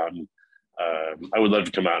to come out and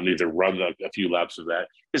either run a few laps of that.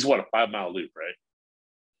 It's what, a 5-mile loop, right?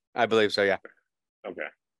 I believe so, yeah. Okay.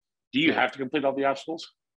 Do you have to complete all the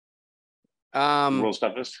obstacles? World's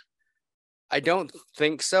Toughest? I don't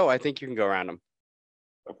think so. I think you can go around them.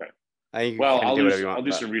 Okay. I'll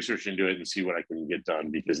do some research into it and see what I can get done,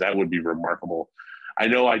 because that would be remarkable. I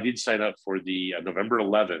know I did sign up for the November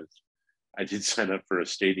 11th. I did sign up for a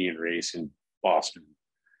stadium race in Boston,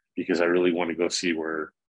 because I really want to go see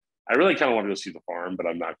I really kind of want to go see the farm, but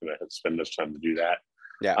I'm not going to spend much time to do that.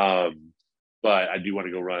 Yeah. But I do want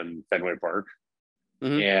to go run Fenway Park,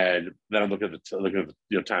 and then I'm looking at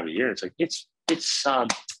the time of year. It's like it's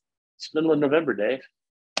middle of November, Dave.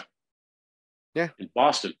 Yeah, in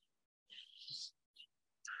Boston.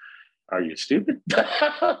 Are you stupid?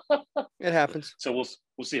 It happens. So we'll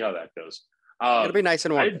see how that goes. It'll be nice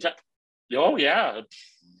and warm. Oh yeah,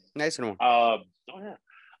 nice and warm. Oh yeah,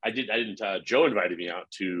 I didn't. Joe invited me out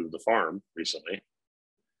to the farm recently.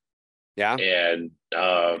 Yeah, and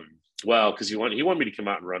Well, because he wanted me to come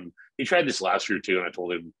out and run. He tried this last year too, and I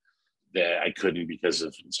told him that I couldn't because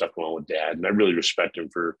of stuff going on with Dad. And I really respect him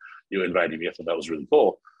for inviting me. I thought that was really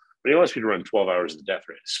cool. But he wants me to run 12 hours of the death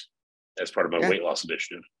race as part of my weight loss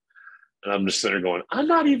initiative. And I'm just sitting there going, I'm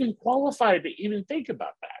not even qualified to even think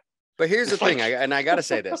about that. But here's the thing, and I got to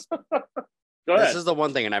say this. Go ahead. This is the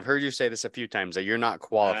one thing, and I've heard you say this a few times, that you're not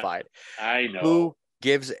qualified. I know. Who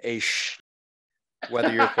gives a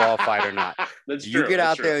whether you're qualified or not? You get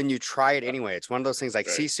out there and you try it anyway. It's one of those things like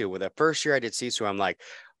Sisu. With the first year I did Sisu, I'm like,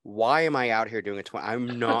 why am I out here doing it?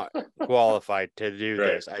 I'm not qualified to do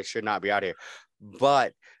this. I should not be out here.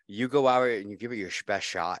 But you go out and you give it your best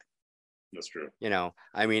shot. That's true.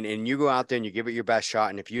 I mean, and you go out there and you give it your best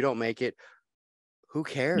shot. And if you don't make it, who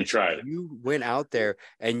cares? You tried. You went out there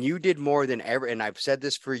and you did more than ever. And I've said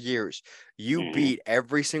this for years. You beat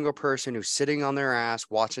every single person who's sitting on their ass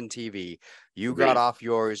watching TV. You got off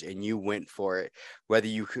yours and you went for it. Whether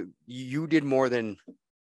you did more than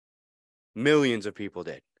millions of people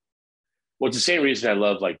did. Well, it's the same reason I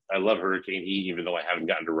love Hurricane Heat, even though I haven't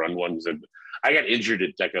gotten to run one. I got injured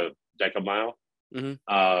at Deca Mile.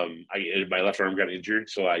 My left arm got injured,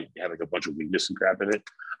 so I had like a bunch of weakness and crap in it.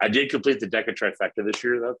 I did complete the Deca trifecta this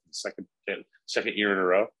year, though, the second year in a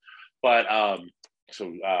row. But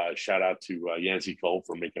so shout out to Yancey Cole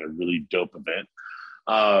for making a really dope event.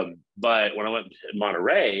 But when I went to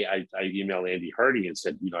Monterey, I emailed Andy Hardy and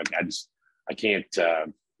said, I can't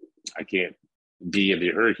be in the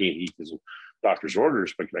Hurricane Heat because of doctor's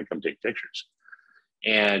orders, but can I come take pictures?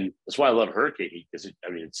 And that's why I love Hurricane Heat, because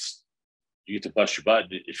it's you get to bust your butt.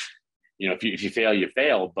 If you fail, you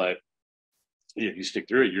fail, but if you stick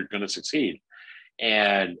through it, you're going to succeed.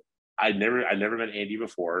 And I never met Andy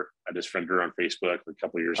before. I just friended her on Facebook a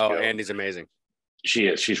couple of years ago. Oh, Andy's amazing. She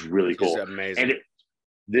is. She's really cool. She's amazing. And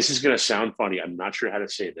this is going to sound funny. I'm not sure how to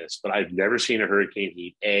say this, but I've never seen a Hurricane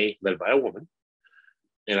Heat led by a woman,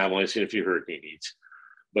 and I've only seen a few Hurricane Heats.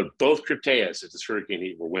 But both Crypteas at this Hurricane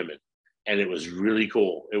Heat were women, and it was really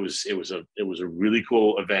cool. It was a really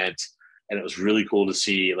cool event, and it was really cool to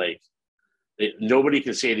see. Like, nobody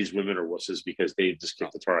can say these women are wusses because they just kick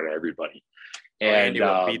the tar out of everybody. And Andy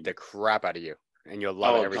will beat the crap out of you, and you'll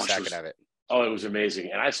love every second of it. Oh, it was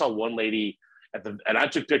amazing. And I saw one lady and I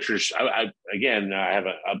took pictures. I have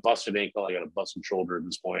a busted ankle. I got a busted shoulder at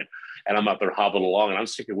this point, and I'm out there hobbling along, and I'm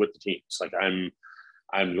sticking with the teams. Like I'm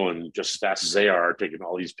going just as fast as they are, taking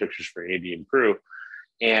all these pictures for Andy and crew.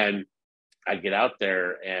 And I get out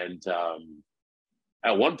there, and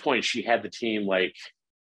at one point she had the team they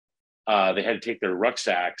had to take their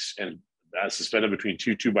rucksacks and suspended between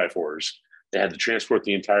two 2x4s. They had to transport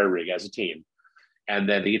the entire rig as a team. And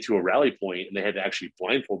then they get to a rally point, and they had to actually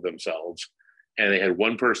blindfold themselves. And they had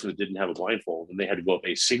one person that didn't have a blindfold, and they had to go up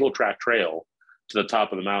a single track trail to the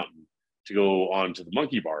top of the mountain to go on to the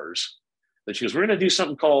monkey bars. Then she goes, we're going to do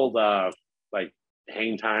something called like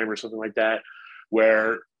hang time or something like that,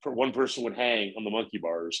 where one person would hang on the monkey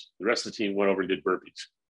bars. The rest of the team went over and did burpees.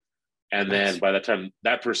 And then by the time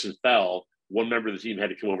that person fell, one member of the team had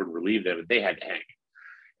to come over to relieve them, and they had to hang.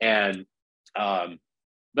 And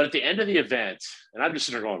but at the end of the event, and I'm just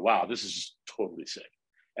sitting there going, wow, this is just totally sick.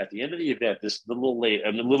 At the end of the event, this little lady, a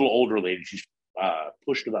little older lady, she's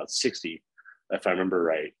pushed about 60, if I remember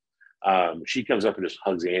right. She comes up and just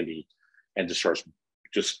hugs Andy and just starts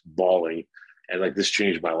just bawling. And like, this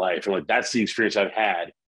changed my life. And like, that's the experience I've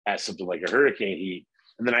had at something like a Hurricane Heat.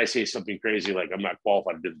 And then I say something crazy like, I'm not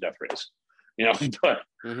qualified to do the death race, but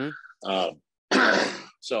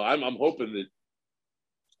so I'm hoping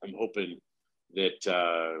that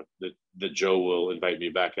Joe will invite me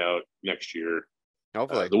back out next year.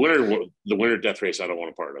 Hopefully, the winter death race I don't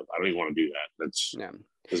want a part of. I don't even want to do that. That's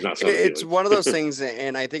not something. It's one of those things,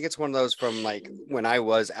 and I think it's one of those from like when I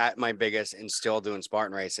was at my biggest and still doing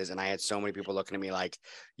Spartan races, and I had so many people looking at me like,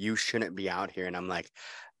 you shouldn't be out here, and I'm like,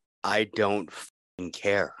 I don't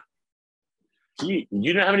care.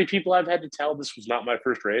 You know how many people I've had to tell this was not my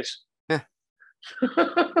first race?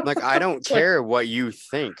 Like, I don't care what you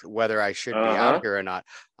think, whether I should be out here or not.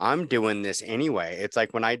 I'm doing this anyway. It's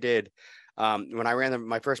like when I did when I ran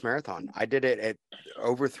my first marathon, I did it at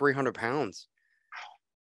over 300 pounds.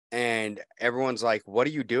 And everyone's like, what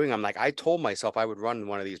are you doing? I'm like, I told myself I would run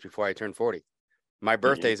one of these before I turned 40. My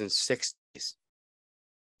birthday's in 6 days.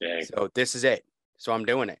 Dang. So this is it. So I'm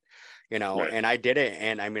doing it, Right. And I did it.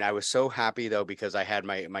 And I mean, I was so happy though, because I had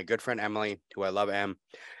my good friend, Emily, who I love, and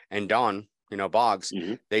Dawn, Boggs,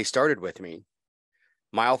 they started with me.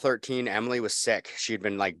 Mile 13, Emily was sick. She'd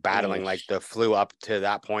been like battling like the flu up to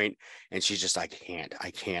that point. And she's just like,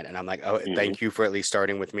 I can't. And I'm like, oh, thank you for at least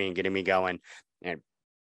starting with me and getting me going and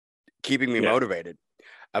keeping me motivated.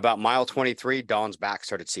 About mile 23, Dawn's back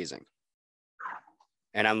started seizing.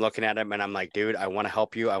 And I'm looking at him and I'm like, dude, I want to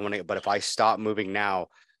help you. I want to, but if I stop moving now,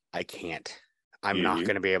 I can't. I'm not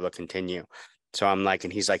going to be able to continue. So I'm like,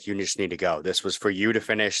 and he's like, you just need to go. This was for you to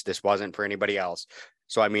finish. This wasn't for anybody else.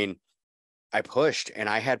 So, I mean, I pushed and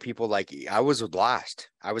I had people like, I was last.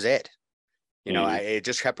 I was it. You know, it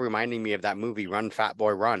just kept reminding me of that movie, Run, Fat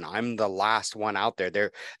Boy, Run. I'm the last one out there.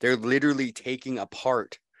 They're literally taking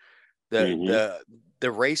apart the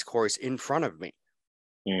race course in front of me.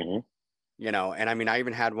 You know, and I mean, I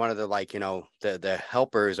even had one of the like, you know, the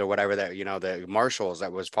helpers or whatever that, you know, the marshals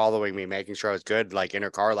that was following me, making sure I was good, like in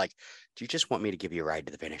her car, like, do you just want me to give you a ride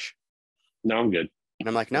to the finish? No, I'm good. And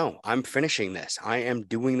I'm like, no, I'm finishing this. I am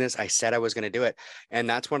doing this. I said I was going to do it. And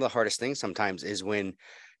that's one of the hardest things sometimes is when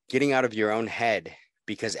getting out of your own head,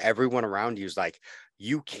 because everyone around you is like,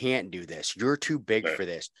 you can't do this. You're too big for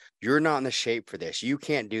this. You're not in the shape for this. You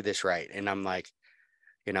can't do this right. And I'm like,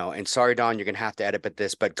 you know, and sorry, Don, you're going to have to edit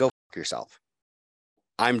this, but go fuck yourself.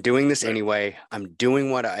 I'm doing this anyway. I'm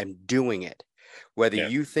doing what I'm doing it. Whether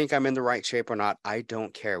you think I'm in the right shape or not, I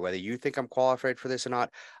don't care. Whether you think I'm qualified for this or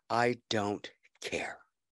not, I don't care.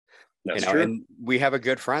 That's you know, true. And we have a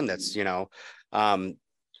good friend that's, you know, one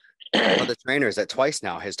of the trainers that twice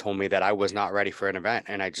now has told me that I was not ready for an event.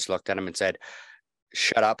 And I just looked at him and said,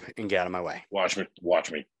 shut up and get out of my way. Watch me.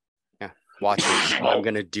 Yeah. Watch me. I'm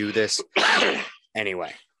going to do this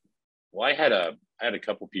anyway. Well, I had a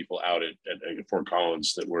couple people out at Fort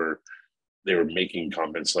Collins that were making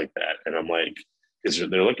comments like that, and I'm like, because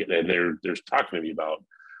they're looking and they're talking to me about,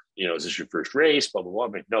 you know, is this your first race? Blah blah blah.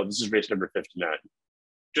 I'm like, no, this is race number 59,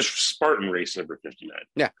 just Spartan race number 59.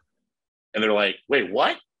 Yeah. And they're like, wait,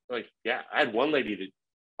 what? I'm like, yeah, I had one lady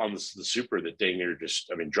that on the super that dang near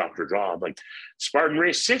just, I mean, dropped her jaw. I'm like, Spartan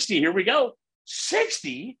race 60, here we go,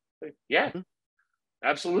 60. Like, yeah,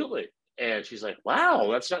 absolutely. And she's like, wow,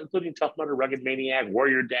 that's not including Tough Mudder, Rugged Maniac,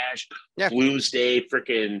 Warrior Dash, Bloomsday,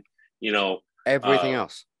 freaking, you know, everything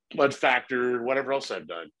else, Mud Factor, whatever else I've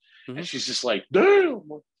done. And she's just like, damn,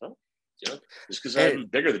 well, you know, just because I'm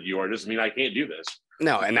bigger than you are doesn't mean I can't do this.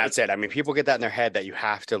 No, and that's it. I mean, people get that in their head that you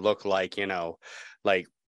have to look like, you know, like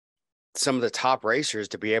some of the top racers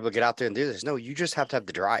to be able to get out there and do this. No, you just have to have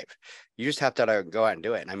the drive. You just have to go out and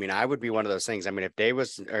do it. And I mean, I would be one of those things. I mean, if Dave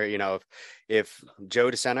was, or, you know, if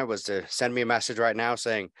Joe DeSena was to send me a message right now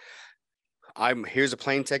saying, here's a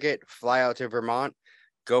plane ticket, fly out to Vermont,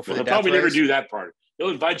 go for the death race. He'll probably never do that part. He'll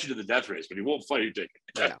invite you to the death race, but he won't fly your ticket.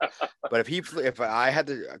 Yeah. But if I had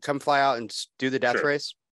to come fly out and do the death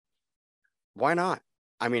race, why not?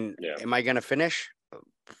 I mean, am I going to finish?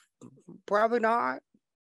 Probably not.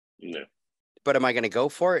 No. But am I going to go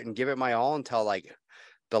for it and give it my all until like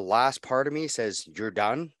the last part of me says you're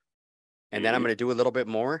done? And then I'm going to do a little bit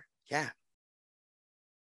more. Yeah.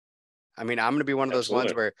 I mean, I'm going to be one of those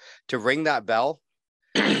ones where to ring that bell,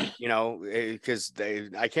 you know, because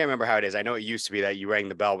I can't remember how it is. I know it used to be that you rang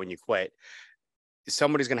the bell when you quit.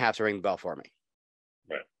 Somebody's going to have to ring the bell for me.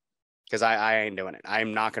 Right. Because I ain't doing it.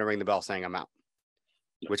 I'm not going to ring the bell saying I'm out.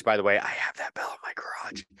 No. Which, by the way, I have that bell in my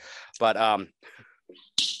garage. But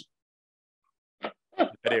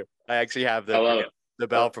I do. I actually have the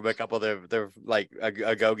bell from a couple of the like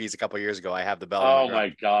Agogies a couple of years ago. I have the bell. Oh my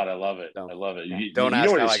God, I love it. So, I love it. Yeah. Don't ask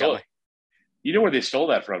how I got it. You know where they stole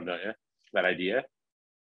that from, don't you? That idea?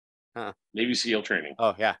 Navy SEAL training.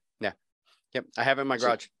 Oh yeah. Yep. I have it in my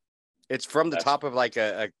garage. It's from the top of like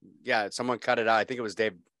someone cut it out. I think it was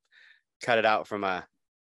Dave cut it out from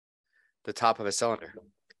the top of a cylinder.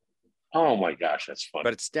 Oh my gosh, that's fun.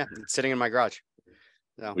 But it's sitting in my garage.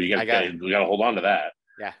 So we got to hold on to that.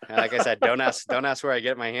 Yeah, like I said, don't ask where I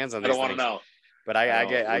get my hands on these. I don't want to know. But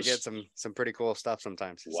I get some pretty cool stuff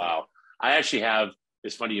sometimes. Wow. So. I actually have.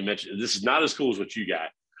 It's funny you mentioned this is not as cool as what you got,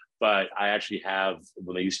 but I actually have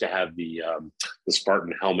when they used to have the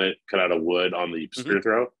Spartan helmet cut out of wood on the spear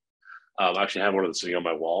throw. I actually have one of them sitting on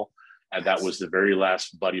my wall, and that was the very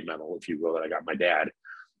last buddy medal, if you will, that I got my dad.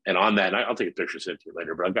 And on that, and I'll take a picture, send it to you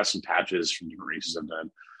later. But I've got some patches from the races I've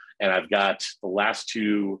done, and I've got the last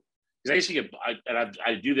two. Because I used to get,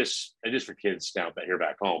 I do this. I do this for kids now, but here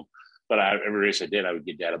back home. But every race I did, I would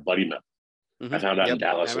get dad a buddy medal. I found out in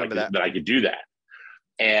Dallas that I could do that.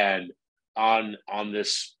 And on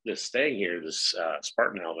this thing here, this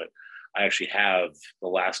Spartan helmet, I actually have the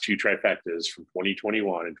last two trifectas from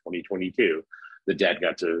 2021 and 2022 that dad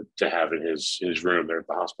got to have in his room there at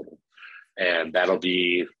the hospital. And that'll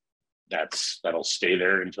stay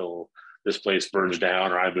there until this place burns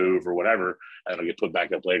down or I move or whatever, and it'll get put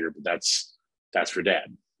back up later. But that's for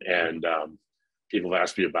dad. And people have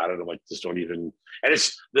asked me about it. I'm like, just don't even. And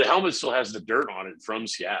it's the helmet still has the dirt on it from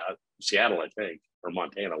Seattle, I think, or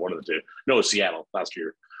Montana, one of the two. No, it's Seattle last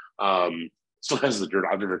year. Still has the dirt.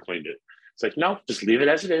 I've never cleaned it. It's like, no, just leave it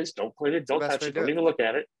as it is. Don't clean it. Don't touch it. Don't even look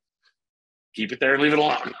at it. Keep it there and leave it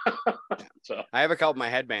alone. So I have a couple of my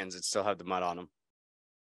headbands that still have the mud on them.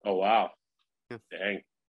 Oh, wow. Yeah. Dang.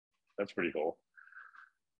 That's pretty cool.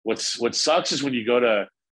 What sucks is when you go to,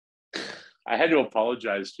 I had to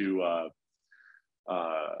apologize to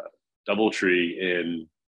Doubletree in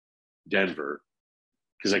Denver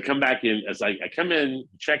because I come back in as I come in,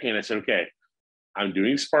 check in. I said, okay, I'm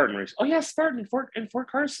doing Spartan race. Oh yeah, Spartan in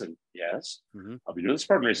Fort Carson. Yes, I'll be doing the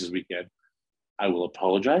Spartan race this weekend. I will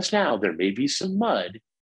apologize now. There may be some mud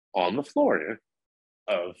on the floor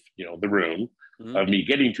of the room of me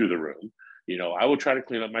getting to the room. I will try to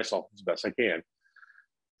clean up myself as best I can.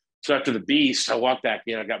 So after the beast, I walked back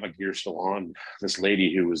in. I got my gear still on. This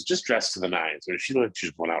lady who was just dressed to the nines, or she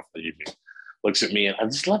just went out for the evening, looks at me and I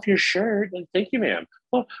just love your shirt. Like, thank you, ma'am.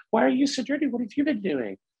 Well, why are you so dirty? What have you been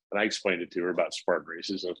doing? And I explained it to her about Spartan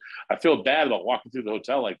races. And I feel bad about walking through the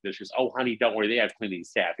hotel like this. She goes, oh, honey, don't worry. They have cleaning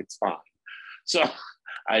staff. It's fine. So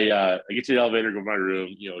I get to the elevator, go to my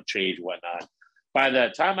room, change, whatnot. By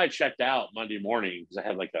the time I checked out Monday morning, because I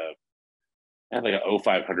had like a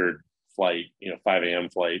 0500 flight, 5 a.m.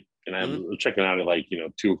 flight. And I'm checking out at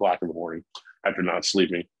 2 o'clock in the morning after not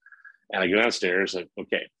sleeping. And I go downstairs and,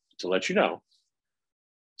 okay, to let you know,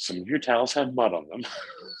 some of your towels have mud on them.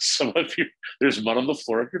 There's mud on the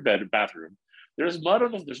floor of your bathroom. There's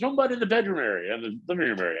no mud in the bedroom area and the living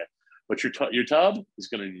room area. But your tub is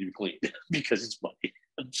going to need to be cleaned because it's muddy.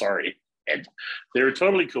 I'm sorry. And they were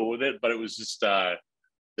totally cool with it, but it was just,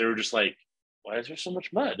 they were just like, why is there so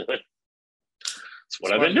much mud? It's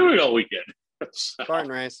what I've been doing all weekend.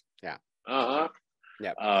 Spartan race. Yeah.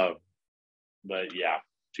 Yeah. But yeah,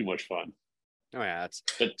 too much fun. Oh yeah,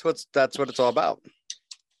 that's what it's all about.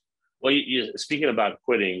 Well, speaking about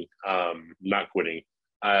quitting, not quitting.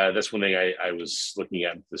 That's one thing I was looking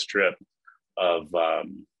at this trip of.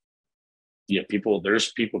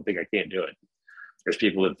 There's people think I can't do it. There's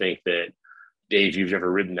people that think that, Dave, you've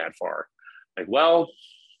never ridden that far. Like, well,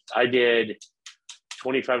 I did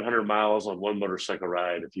 2,500 miles on one motorcycle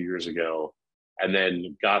ride a few years ago, and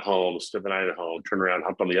then got home, spent the night at home, turned around,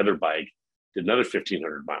 hopped on the other bike, did another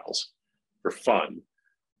 1,500 miles for fun.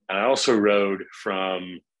 And I also rode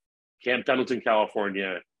from Camp Pendleton,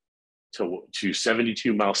 California to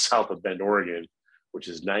 72 miles south of Bend, Oregon, which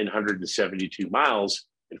is 972 miles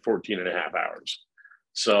in 14 and a half hours.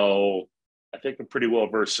 So I think I'm pretty well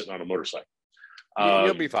versed sitting on a motorcycle.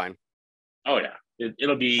 You'll be fine. Oh yeah,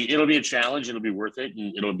 it'll be a challenge. It'll be worth it,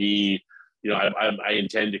 and it'll be, I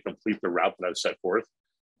intend to complete the route that I've set forth.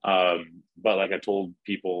 But like I told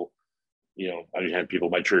people, I had people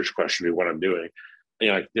at my church question me what I'm doing.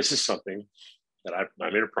 Like, this is something that I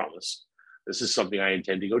made a promise. This is something I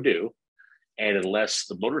intend to go do, and unless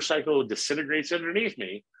the motorcycle disintegrates underneath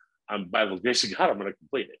me, by the grace of God, I'm going to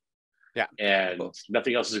complete it. Yeah, and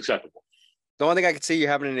nothing else is acceptable. The one thing I could see you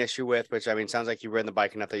having an issue with, which sounds like you've ridden the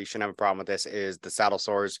bike enough that you shouldn't have a problem with this, is the saddle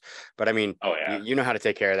sores. But oh yeah, you know how to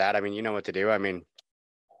take care of that. You know what to do.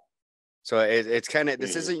 So it's kind of,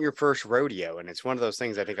 this isn't your first rodeo, and it's one of those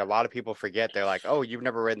things I think a lot of people forget. They're like, oh, you've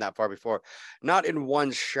never ridden that far before. Not in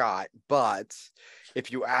one shot, but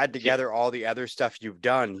if you add together all the other stuff you've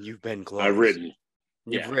done, you've been close. I've ridden.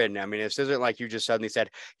 You've ridden. This isn't like you just suddenly said,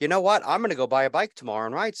 you know what, I'm going to go buy a bike tomorrow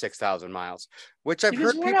and ride 6,000 miles, which I've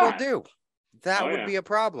heard people do. That would be a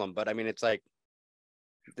problem. But it's like,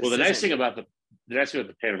 well, the nice thing about the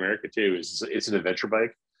Pan America too is it's an adventure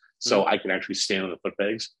bike, so I can actually stand on the foot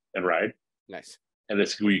pegs and ride. Nice. And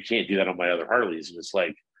that's where you can't do that on my other Harleys. And it's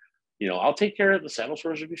like, I'll take care of the saddle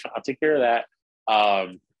sores. Will be fine. I'll take care of that.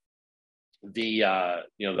 I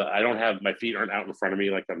don't have, my feet aren't out in front of me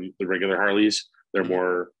like on the regular Harleys. They're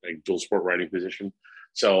more like dual sport riding position.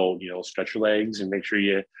 So, stretch your legs and make sure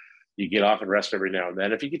you get off and rest every now and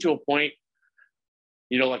then. If you get to a point,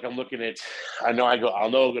 like I'm looking at,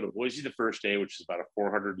 I'll go to Boise the first day, which is about a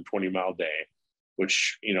 420 mile day,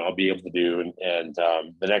 which, I'll be able to do. And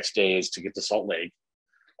the next day is to get to Salt Lake,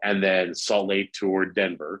 and then Salt Lake toward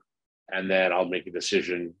Denver. And then I'll make a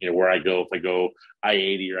decision, where I go, if I go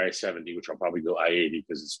I-80 or I-70, which I'll probably go I-80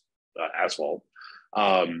 because it's asphalt.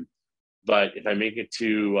 But if I make it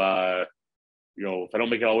to, if I don't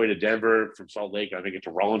make it all the way to Denver from Salt Lake, I make it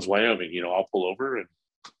to Rollins, Wyoming, I'll pull over and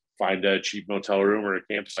find a cheap motel room or a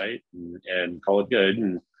campsite and call it good.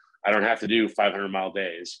 And I don't have to do 500-mile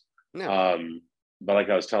days. No. But like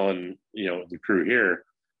I was telling, the crew here,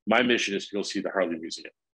 my mission is to go see the Harley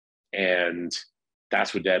Museum. And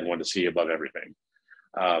that's what Dad wanted to see above everything.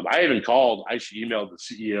 I emailed the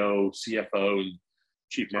CEO, CFO, and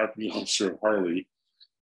Chief Marketing Officer of Harley.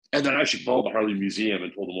 And then I actually called the Harley Museum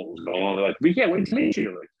and told them what was going on. They're like, we can't wait to meet you.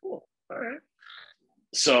 I'm like, cool. All right.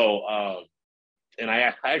 So, and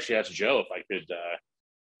I actually asked Joe if I could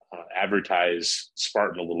advertise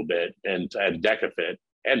Spartan a little bit and Decafit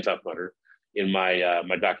and Tough Mudder in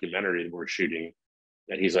my documentary that we're shooting.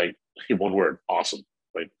 And he's like, one word, awesome.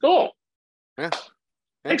 Like, cool. Yeah.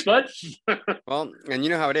 Thanks, bud. Well, and you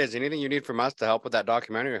know how it is. Anything you need from us to help with that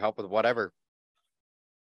documentary or help with whatever,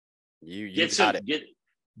 you got it.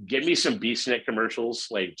 Get me some BeastNet commercials,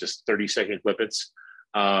 like just 30-second clippets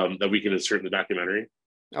that we can insert in the documentary.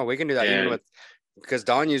 Oh, we can do that even with, because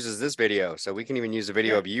Don uses this video, so we can even use a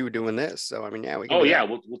video of you doing this. So I mean, yeah, we can. Oh yeah,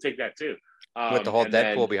 we'll take that too. With the whole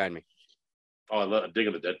Deadpool behind me. Oh, I love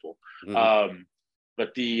digging the Deadpool. Mm-hmm.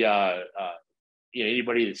 But the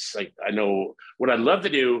anybody that's like, I know what I'd love to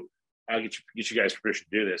do. I'll get you guys permission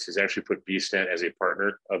to do this. Is actually put BeastNet as a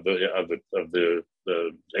partner of the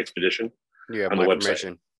expedition. You have on my the website.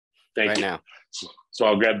 permission. Thank you. Now. So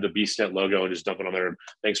I'll grab the BeastNet logo and just dump it on there.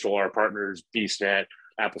 Thanks to all our partners: BeastNet,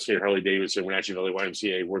 Appleseed, Harley Davidson, Wenatchee Valley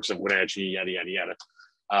YMCA, Works of Wenatchee, yada yada yada.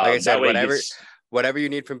 Like I said, whatever you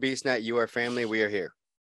need from BeastNet, you are family. We are here.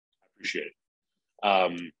 I appreciate it.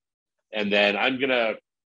 And then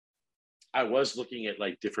I was looking at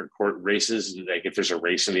like different court races, like if there's a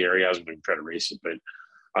race in the area, I was going to try to race it, but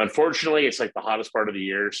unfortunately, it's like the hottest part of the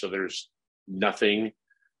year, so there's nothing,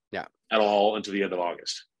 at all until the end of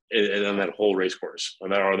August, and on that whole race course, or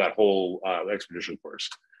that whole expedition course.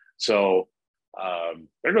 So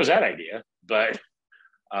there goes that idea. But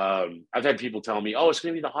I've had people tell me, "Oh, it's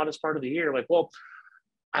going to be the hottest part of the year." Like, well,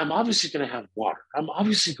 I'm obviously going to have water. I'm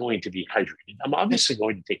obviously going to be hydrated. I'm obviously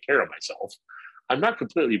going to take care of myself. I'm not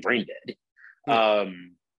completely brain dead.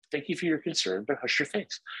 Thank you for your concern, but hush your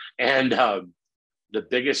face. And I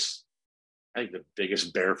think the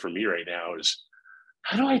biggest bear for me right now is,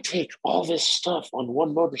 how do I take all this stuff on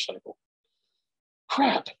one motorcycle?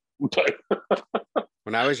 Crap. But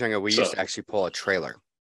when I was younger, we used to actually pull a trailer.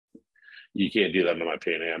 You can't do that on my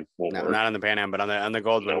Pan Am. No, not on the Pan Am, but on the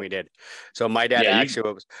Gold one we did. So my dad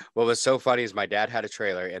what was so funny is my dad had a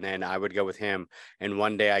trailer, and then I would go with him. And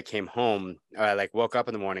one day I came home, I like woke up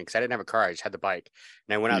in the morning because I didn't have a car, I just had the bike,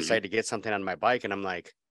 and I went outside to get something on my bike, and I'm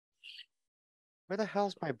like, where the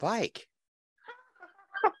hell's my bike?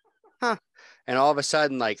 Huh? And all of a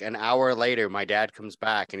sudden, like an hour later, my dad comes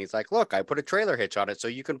back and he's like, look, I put a trailer hitch on it so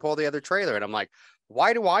you can pull the other trailer. And I'm like,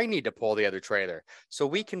 why do I need to pull the other trailer? So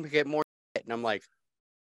we can get more. And I'm like,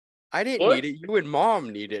 I didn't need it. You and mom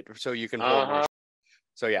need it so you can pull more.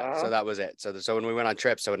 So so that was it. So when we went on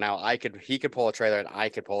trips, so now he could pull a trailer and I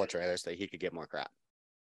could pull a trailer so that he could get more crap.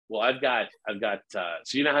 Well, I've got so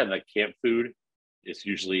you know how like camp food, it's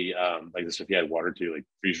usually like this, if you had water too, like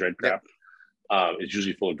freeze-dried crap. It's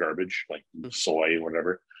usually full of garbage, like soy and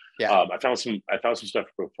whatever. I found some stuff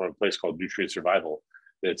from a place called Nutrient Survival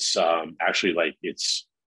that's actually like, it's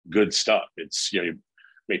good stuff. It's, it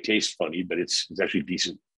may taste funny, but it's actually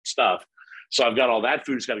decent stuff. So I've got all that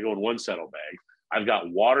food. It's got to go in one saddlebag. I've got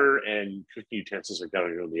water and cooking utensils that got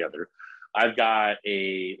to go in the other. I've got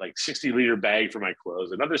a like 60-liter bag for my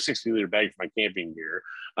clothes, another 60-liter bag for my camping gear,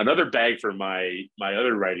 another bag for my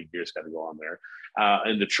other riding gear's got to go on there.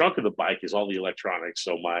 And the trunk of the bike is all the electronics.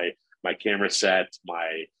 So my camera set,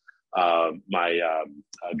 my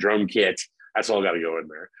drone kit, that's all got to go in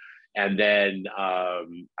there. And then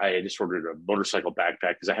I just ordered a motorcycle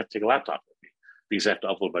backpack because I have to take a laptop with me because I have to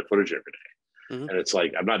upload my footage every day. And it's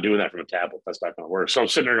like, I'm not doing that from a tablet. That's not going to work. So I'm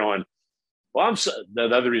sitting there going, well, the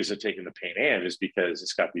other reason I'm taking the Pan Am is because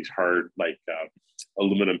it's got these hard, like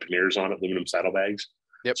aluminum panniers on it, aluminum saddlebags.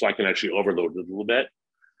 So I can actually overload it a little bit.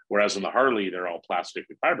 Whereas on the Harley, they're all plastic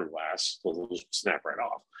and fiberglass. So they'll just snap right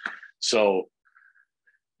off. So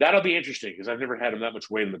that'll be interesting because I've never had that much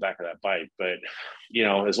weight in the back of that bike. But,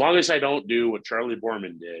 as long as I don't do what Charlie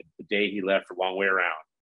Borman did the day he left for Long Way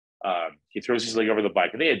Around, he throws his leg over the bike.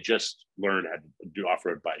 And they had just learned how to do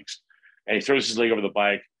off-road bikes. And he throws his leg over the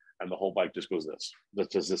bike, and the whole bike just goes this.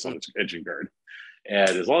 That does this on its engine guard. And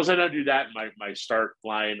as long as I don't do that, my start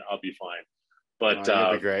flying, I'll be fine. But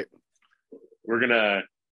that'd be great. We're gonna,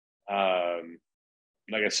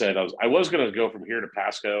 like I said, I was gonna go from here to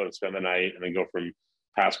Pasco and spend the night, and then go from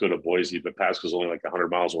Pasco to Boise. But Pasco's only like 100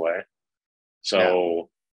 miles away, so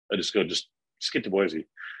I just get to Boise,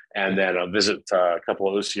 and then I'll visit a couple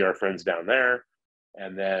of OCR friends down there.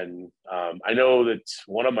 And then I know that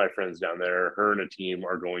one of my friends down there, her and a team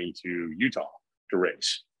are going to Utah to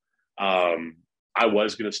race. I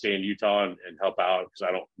was going to stay in Utah and help out because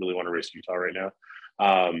I don't really want to race Utah right now.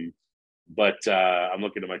 But I'm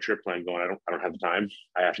looking at my trip plan going, I don't have the time.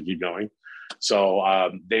 I have to keep going.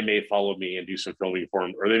 So they may follow me and do some filming for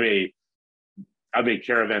them, or I may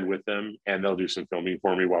caravan with them and they'll do some filming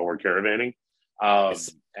for me while we're caravanning.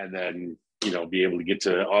 And then be able to get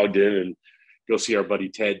to Ogden and go see our buddy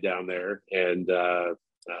Ted down there. And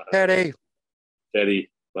Teddy,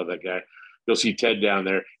 love that guy. Go see Ted down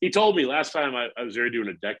there. He told me last time I was there doing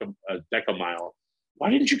a deca mile. Why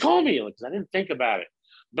didn't you call me? Because I didn't think about it.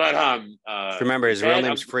 But remember, his real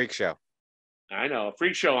name's Freak Show. I know,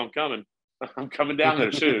 Freak Show. I'm coming. I'm coming down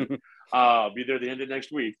there soon. I'll be there the end of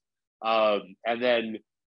next week. And then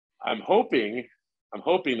I'm hoping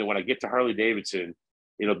that when I get to Harley Davidson,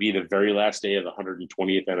 it'll be the very last day of the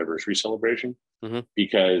 120th anniversary celebration,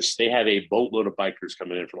 because they have a boatload of bikers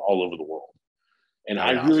coming in from all over the world. And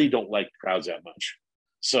I really don't like crowds that much.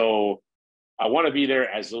 So I want to be there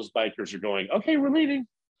as those bikers are going, okay, we're leaving.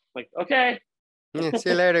 Like, okay. Yeah,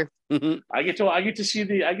 see you later. I get to see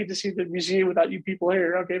the museum without you people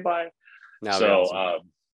here. Okay, bye. No,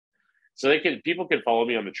 so people can follow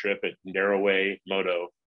me on the trip at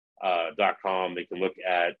NarrowWayMoto.com. They can look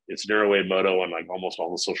at it's NarrowWay Moto on like almost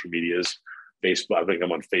all the social medias. Facebook, I think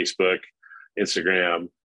I'm on Facebook, Instagram,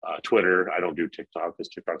 Twitter. I don't do TikTok because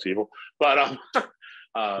TikTok's evil, but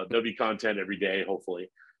there'll be content every day, hopefully,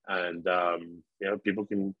 and people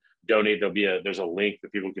can donate. There's a link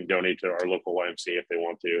that people can donate to our local YMCA if they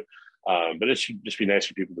want to. But it should just be nice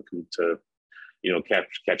for people to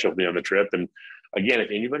catch up with me on the trip. And again, if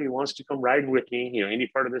anybody wants to come riding with me, any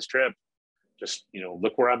part of this trip, just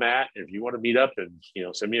look where I'm at. If you want to meet up and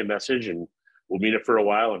send me a message, and we'll meet up for a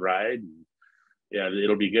while and ride. And, yeah,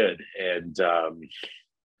 it'll be good. And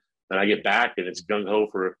then I get back and it's gung ho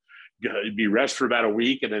it'd be rest for about a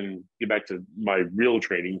week, and then get back to my real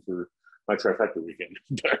training for my trifecta weekend.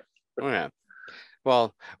 Oh, yeah.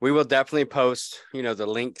 Well, we will definitely post, the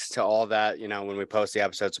links to all that, when we post the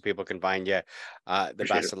episode, so people can find you.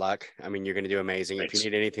 Best of luck. I mean, you're going to do amazing. Thanks. If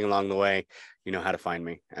you need anything along the way, you know how to find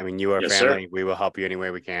me. I mean, you are family. Sir. We will help you any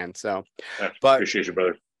way we can. So, but appreciate you,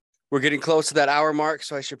 brother. We're getting close to that hour mark,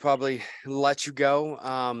 so I should probably let you go.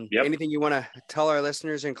 Anything you want to tell our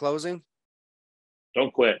listeners in closing?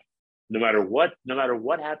 Don't quit. No matter what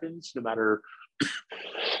happens, no matter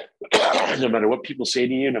what people say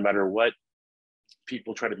to you, no matter what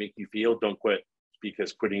people try to make you feel, don't quit,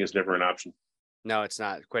 because quitting is never an option. No, it's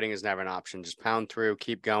not. Quitting is never an option. Just pound through,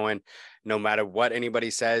 keep going. No matter what anybody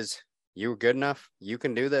says, you're good enough. You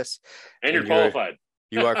can do this. And you're qualified.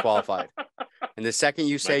 You are qualified. And the second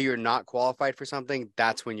you say you're not qualified for something,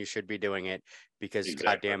 that's when you should be doing it, because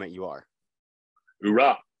God damn it, you are.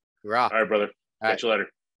 Hoorah. Hoorah. All right, brother. Catch you later.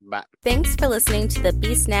 Bye. Thanks for listening to the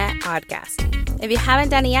BeastNet podcast. If you haven't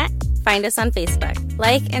done it yet, find us on Facebook.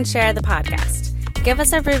 Like and share the podcast. Give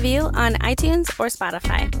us a review on iTunes or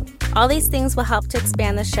Spotify. All these things will help to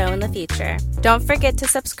expand the show in the future. Don't forget to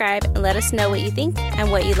subscribe and let us know what you think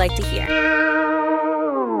and what you'd like to hear.